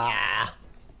 Ah.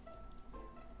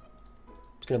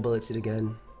 Just gonna Bullet Seed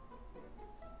again.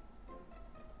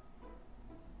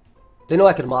 They know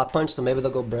I could Mach Punch, so maybe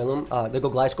they'll go Breloom. They'll go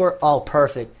Gliscor. Oh,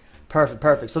 perfect. Perfect,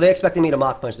 perfect. So they expected me to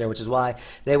Mach Punch there, which is why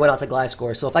they went out to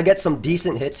Gliscor. So if I get some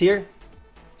decent hits here,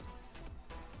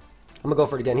 I'm gonna go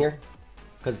for it again here,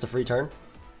 because it's a free turn.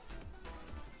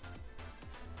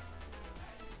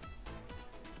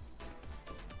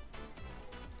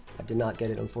 I did not get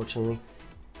it, unfortunately.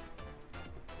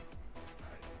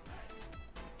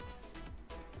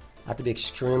 I have to be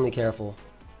extremely careful.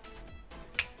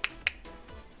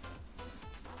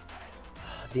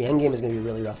 The end game is going to be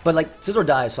really rough. But, like, Scizor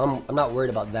dies, so I'm not worried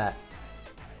about that.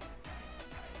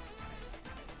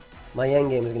 My end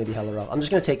game is going to be hella rough. I'm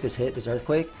just going to take this hit, this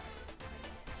Earthquake.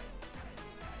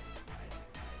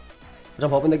 Which I'm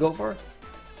hoping they go for.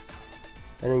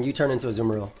 And then you turn into a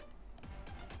Azumarill.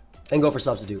 And go for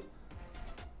Substitute.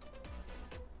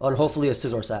 On hopefully a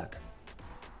Scizor sack.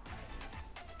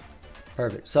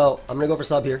 Perfect. So, I'm going to go for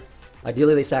sub here.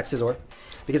 Ideally, they sack Scizor.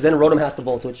 Because then Rotom has to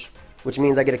Volt Switch. Which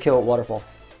means I get a kill at Waterfall.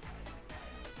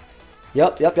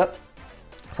 Yep.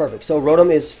 Perfect. So,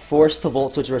 Rotom is forced to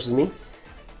Volt Switch versus me.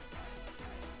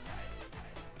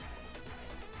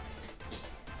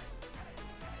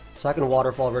 So, I can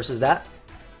Waterfall versus that.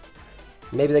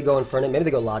 Maybe they go Infernape. Maybe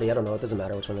they go Lottie. I don't know. It doesn't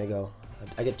matter which one they go.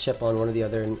 I get Chip on one or the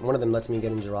other. And one of them lets me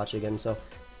get in Jirachi again. So,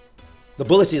 the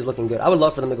Bullet Seed is looking good. I would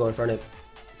love for them to go Infernape.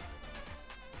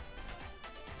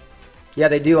 Yeah,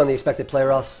 they do on the expected play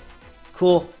rough.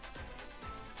 Cool.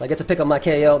 So I get to pick up my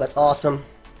KO. That's awesome.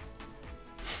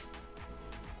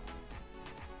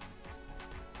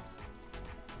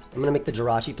 I'm going to make the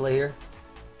Jirachi play here.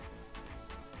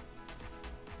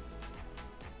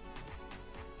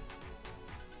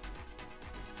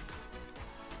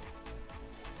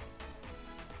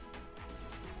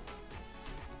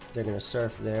 They're going to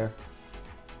Surf there.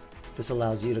 This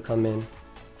allows you to come in.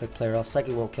 Click play rough.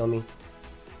 Psychic won't kill me.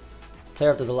 Play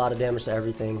rough does a lot of damage to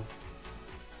everything.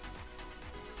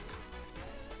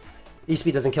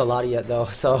 E-Speed doesn't kill Lottie yet though,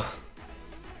 so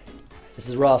this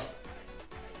is rough.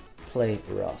 Play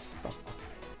rough.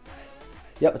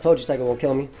 Yep, I told you Psychic won't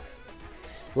kill me.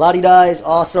 Lottie dies,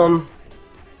 awesome.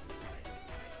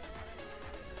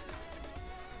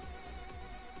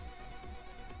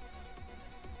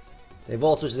 They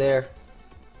Volt Switch there.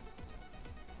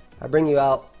 I bring you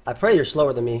out. I pray you're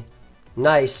slower than me.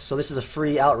 Nice, so this is a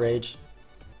free Outrage.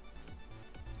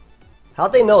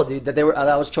 How'd they know, dude, that they were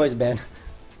that was choice ban?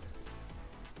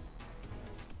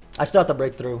 I still have to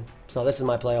break through, so this is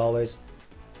my play always.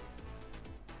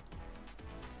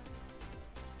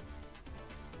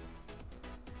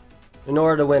 In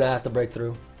order to win, I have to break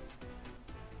through.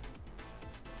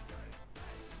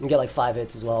 And get like 5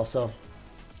 hits as well, so.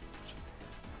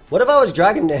 What if I was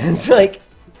Dragon Dance? Like,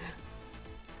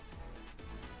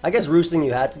 I guess roosting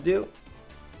you had to do.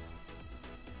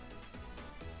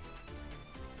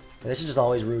 This is just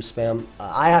always roost spam.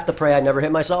 I have to pray I never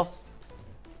hit myself.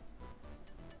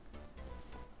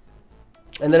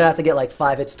 And then I have to get like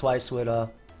 5 hits twice with I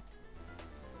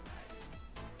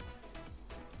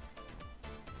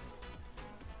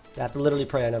have to literally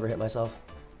pray I never hit myself.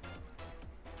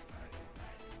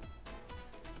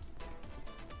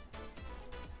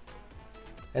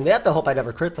 And they have to hope I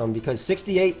never crit them because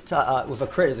 68 with a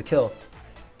crit is a kill.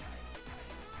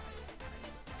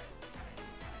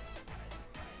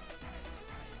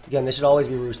 Again, this should always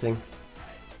be roosting.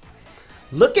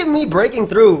 Look at me breaking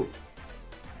through.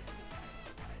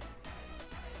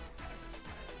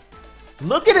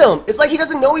 Look at him. It's like he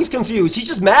doesn't know he's confused. He's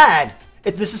just mad.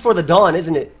 This is for the Dawn,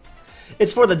 isn't it?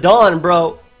 It's for the Dawn,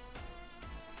 bro.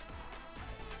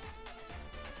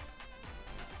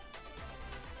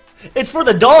 It's for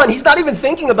the Dawn. He's not even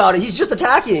thinking about it. He's just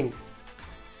attacking.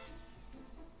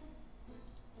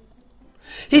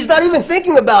 He's not even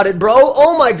thinking about it, bro.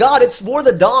 Oh my god, it's for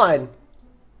the Dawn.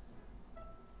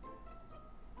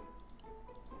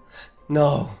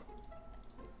 No.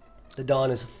 The Dawn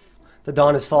is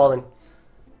falling.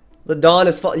 The Dawn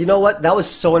is falling. You know what? That was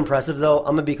so impressive though.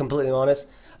 I'm gonna be completely honest.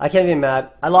 I can't be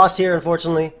mad. I lost here,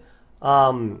 unfortunately.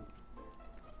 Can't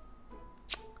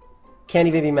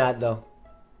even be mad though.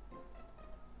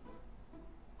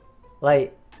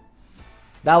 Like,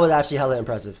 that was actually hella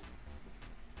impressive.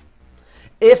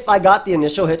 If I got the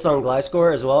initial hits on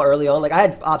Gliscor as well early on, like I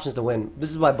had options to win.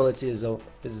 This is why Bullet Seed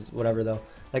is whatever though.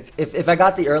 Like if I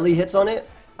got the early hits on it,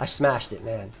 I smashed it,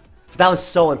 man. But that was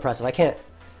so impressive. I can't.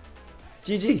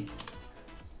 GG.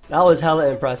 That was hella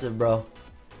impressive, bro.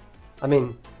 I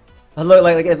mean, look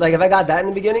like if I got that in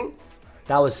the beginning,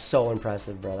 that was so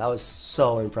impressive, bro. That was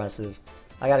so impressive.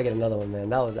 I gotta get another one, man.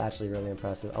 That was actually really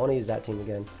impressive. I want to use that team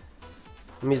again.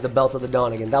 Let me use the Belt of the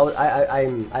Dawn again. That was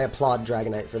I applaud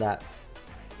Dragonite for that.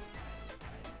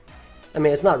 I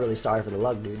mean, it's not really sorry for the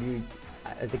luck, dude.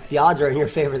 I think the odds are in your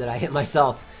favor that I hit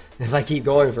myself if I keep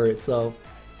going for it. So,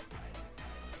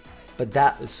 but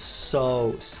that was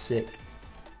so sick.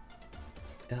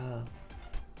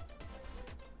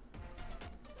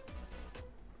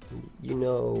 You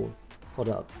know, hold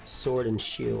up. Sword and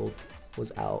Shield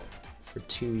was out for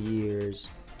 2 years,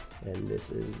 and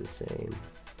this is the same,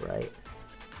 right?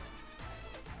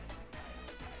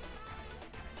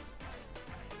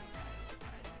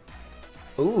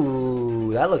 Ooh,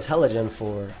 Ooh, that looks hella Gen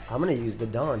 4. I'm gonna use the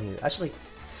Dawn here. Actually,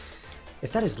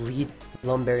 if that is lead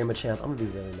Lumberry Machamp, I'm gonna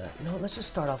be really mad. You know what, let's just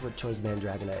start off with Choice Band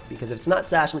Dragonite, because if it's not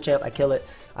Sash Machamp, I kill it.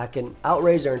 I can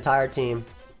outrage their entire team.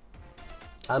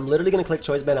 I'm literally gonna click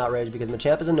Choice Band Outrage because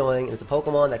Machamp is annoying and it's a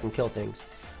Pokemon that can kill things.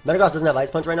 Metagross doesn't have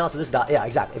Ice Punch right now, so this dies. Yeah,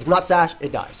 exactly. If it's not Sash,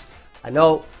 it dies. I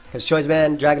know, because Choice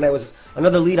Band Dragonite was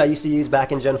another lead I used to use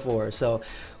back in Gen 4. So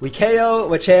we KO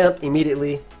Machamp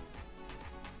immediately.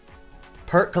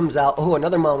 Perk comes out. Oh,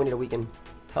 another Mon we need to weaken.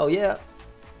 Hell yeah.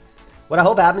 What I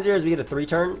hope happens here is we get a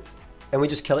 3-turn and we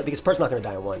just kill it because Perk's not going to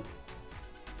die in 1.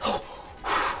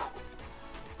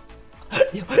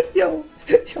 Yo.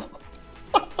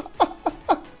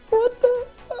 What the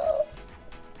hell?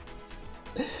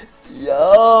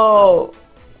 Yo.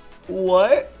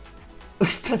 What?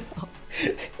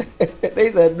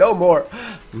 They said no more.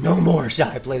 No more shall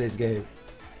I play this game.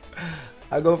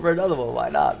 I go for another one. Why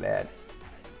not, man?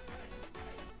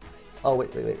 Oh,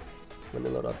 wait. Let me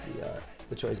load up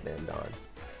the Choice Band Dawn.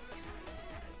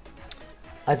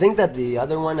 I think that the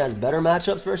other one has better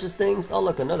matchups versus things. Oh,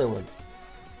 look, another one.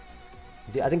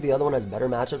 I think the other one has better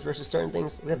matchups versus certain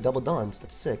things. We have double Dawns.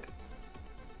 That's sick.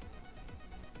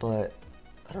 But,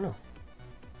 I don't know.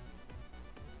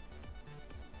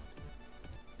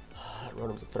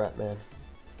 Rotom's a threat, man.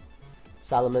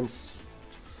 Salamence.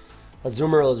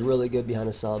 Azumarill is really good behind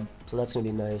a sub, so that's going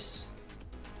to be nice.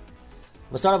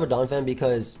 I'm going to start off with Donphan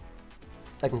because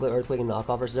I can play Earthquake and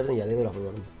Knockoff versus everything. Yeah, they lead off with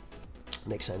Rotom.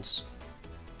 Makes sense.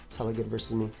 It's hella good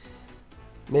versus me.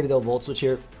 Maybe they'll Volt Switch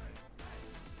here.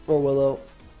 Or Willow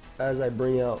as I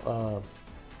bring out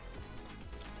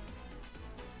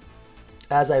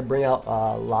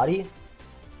Lottie.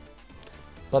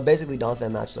 But basically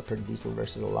Donphan matches up pretty decent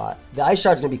versus a lot. The Ice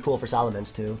Shard's going to be cool for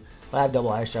Salamence too. But I have double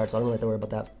Ice Shard, so I don't really have to worry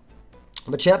about that.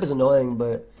 Machamp is annoying,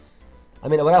 but I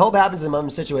mean, what I hope happens is I'm in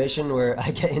a situation where I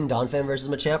get in Donphan versus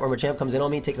Machamp, or Machamp comes in on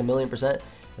me, takes 1,000,000%,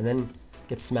 and then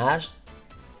gets smashed.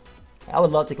 I would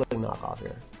love to click Knockoff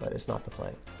here, but it's not the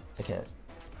play. I can't.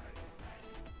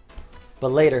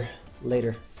 But later.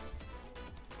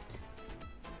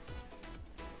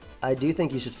 I do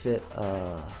think you should fit,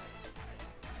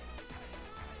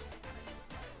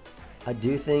 I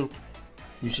do think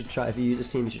you should try, if you use this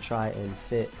team, you should try and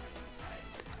fit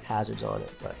hazards on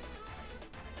it, but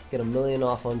get 1,000,000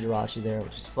 off on Jirachi there,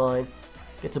 which is fine.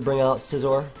 Get to bring out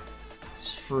Scizor,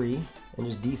 just free, and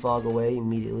just defog away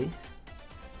immediately.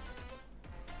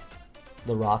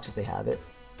 The rocks if they have it.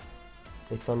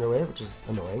 They Thunder Wave, which is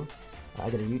annoying.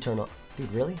 I get a U-turn up.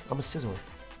 Dude, really? I'm a Scizor.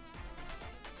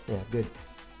 Yeah, good.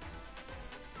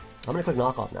 I'm gonna click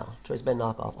Knockoff now. Choice Band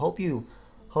Knockoff. Hope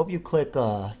you click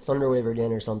Thunder Wave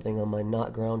again or something on my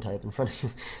not ground type in front of you.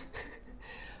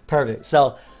 Perfect.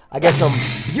 So I guess some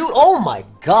oh my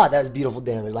god, that's beautiful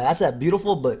damage. Like I said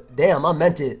beautiful, but damn, I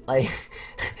meant it. Like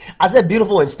I said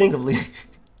beautiful instinctively.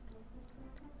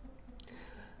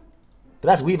 But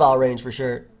that's Weavile range for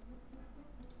sure.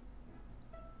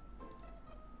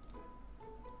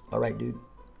 Alright, dude.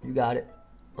 You got it.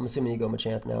 I'm assuming you go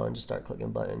Machamp now and just start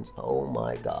clicking buttons. Oh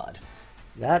my god.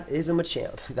 That is a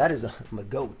Machamp. That is a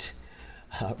Magoat.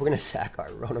 We're going to sack our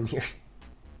Rotom here.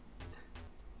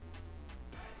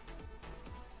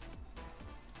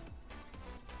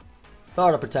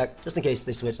 Thought to protect, just in case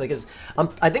they switch. Like,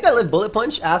 I think I live Bullet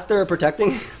Punch after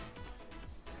protecting.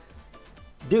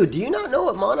 Dude, do you not know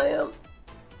what Mon I am?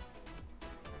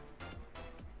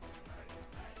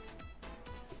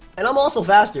 And I'm also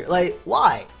faster. Like,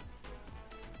 why?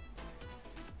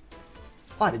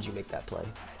 Why did you make that play?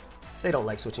 They don't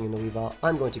like switching into Weavile.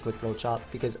 I'm going to click Throat Chop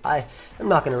because I am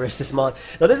not going to risk this Mon.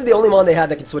 Now, this is the only Mon they had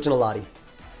that can switch into Lottie.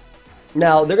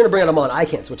 Now, they're going to bring out a Mon I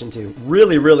can't switch into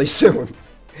really, really soon.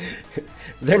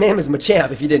 Their name is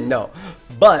Machamp, if you didn't know.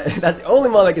 But that's the only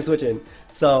Mon I can switch in.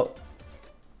 So,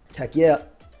 heck yeah.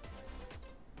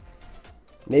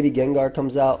 Maybe Gengar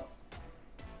comes out.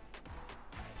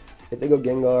 If they go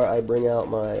Gengar, I bring out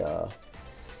my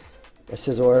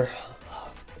Scizor.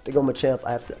 If they go Machamp,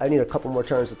 I need a couple more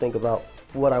turns to think about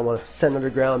what I want to send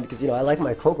underground because, you know, I like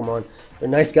my Pokemon. They're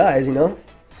nice guys, you know?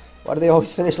 Why do they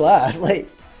always finish last? Like,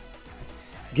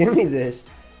 give me this.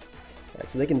 Right,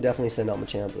 so they can definitely send out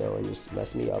Machamp, though, and just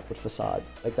mess me up with Facade.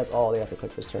 Like, that's all they have to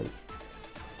click this turn.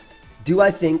 Do I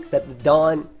think that the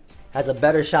Dawn has a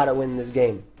better shot at winning this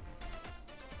game?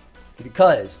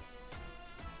 Because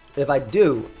if I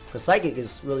do, because Psychic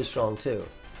is really strong, too.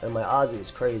 And my Ozzy is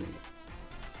crazy.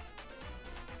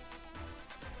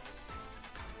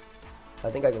 I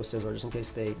think I go Scizor just in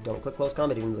case they don't click Close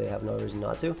Combat, even though they have no reason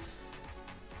not to.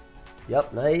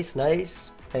 Yep, nice,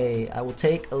 nice. Hey, I will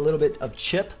take a little bit of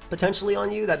chip potentially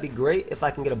on you. That'd be great if I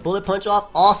can get a Bullet Punch off.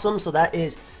 Awesome. So that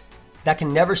is that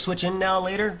can never switch in now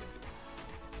later.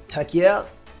 Heck yeah.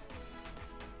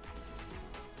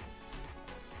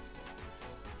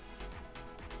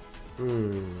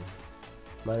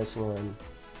 -1.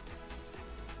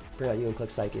 Bring out you and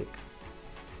click Psychic.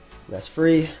 That's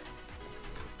free.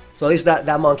 So at least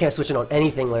that mon can't switch in on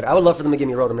anything later. I would love for them to give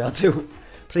me Rotom now too.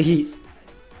 Please.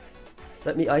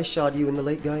 Let me Ice Shot you in the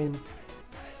late game.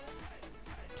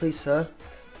 Please, sir.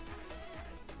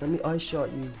 Let me Ice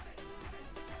Shot you.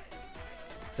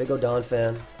 If I go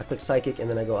Donphan, I click Psychic and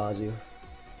then I go Azu.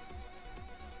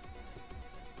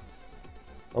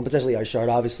 I'm potentially Ice Shard,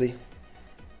 obviously.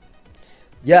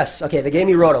 Yes, okay, they gave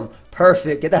me Rotom.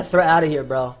 Perfect. Get that threat out of here,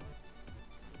 bro.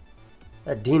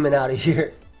 That demon out of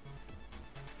here.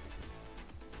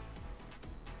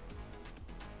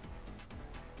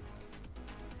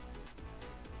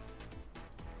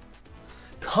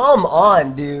 Come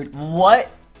on, dude. What?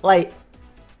 Like,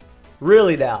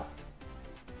 really now?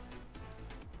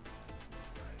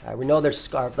 Alright, we know there's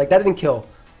Scarf. Like, that didn't kill.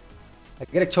 I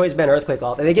get a Choice Band Earthquake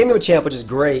off. And they gave me a Machamp, which is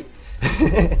great.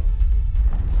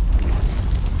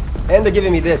 And they're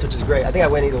giving me this, which is great. I think I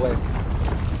win either way.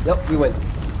 Yep, we win.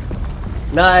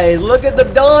 Nice. Look at the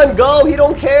Don go. He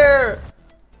don't care.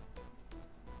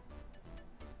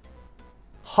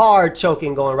 Hard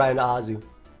choking going right into Azu.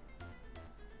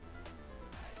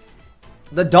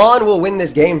 The Dawn will win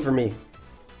this game for me.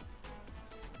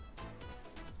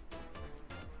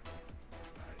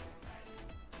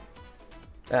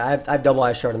 I have double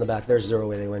Ice Shard in the back. There's 0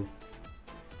 way they win.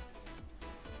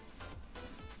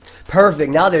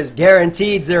 Perfect. Now there's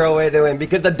guaranteed 0 way they win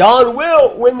because the Dawn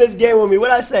will win this game with me.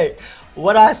 What'd I say?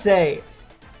 What'd I say?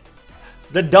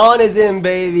 The Dawn is in,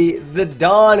 baby. The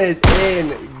Dawn is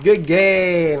in. Good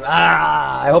game.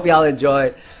 I hope y'all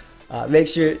enjoyed. Make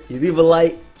sure you leave a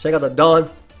like. Check out the Dawn.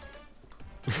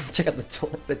 Check out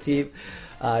the team.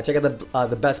 Check out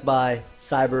the Best Buy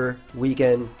Cyber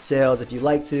Weekend sales if you'd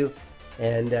like to.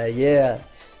 And yeah,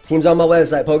 team's on my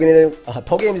website,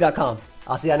 pokeaimMD.com.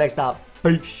 I'll see y'all next time.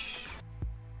 Peace.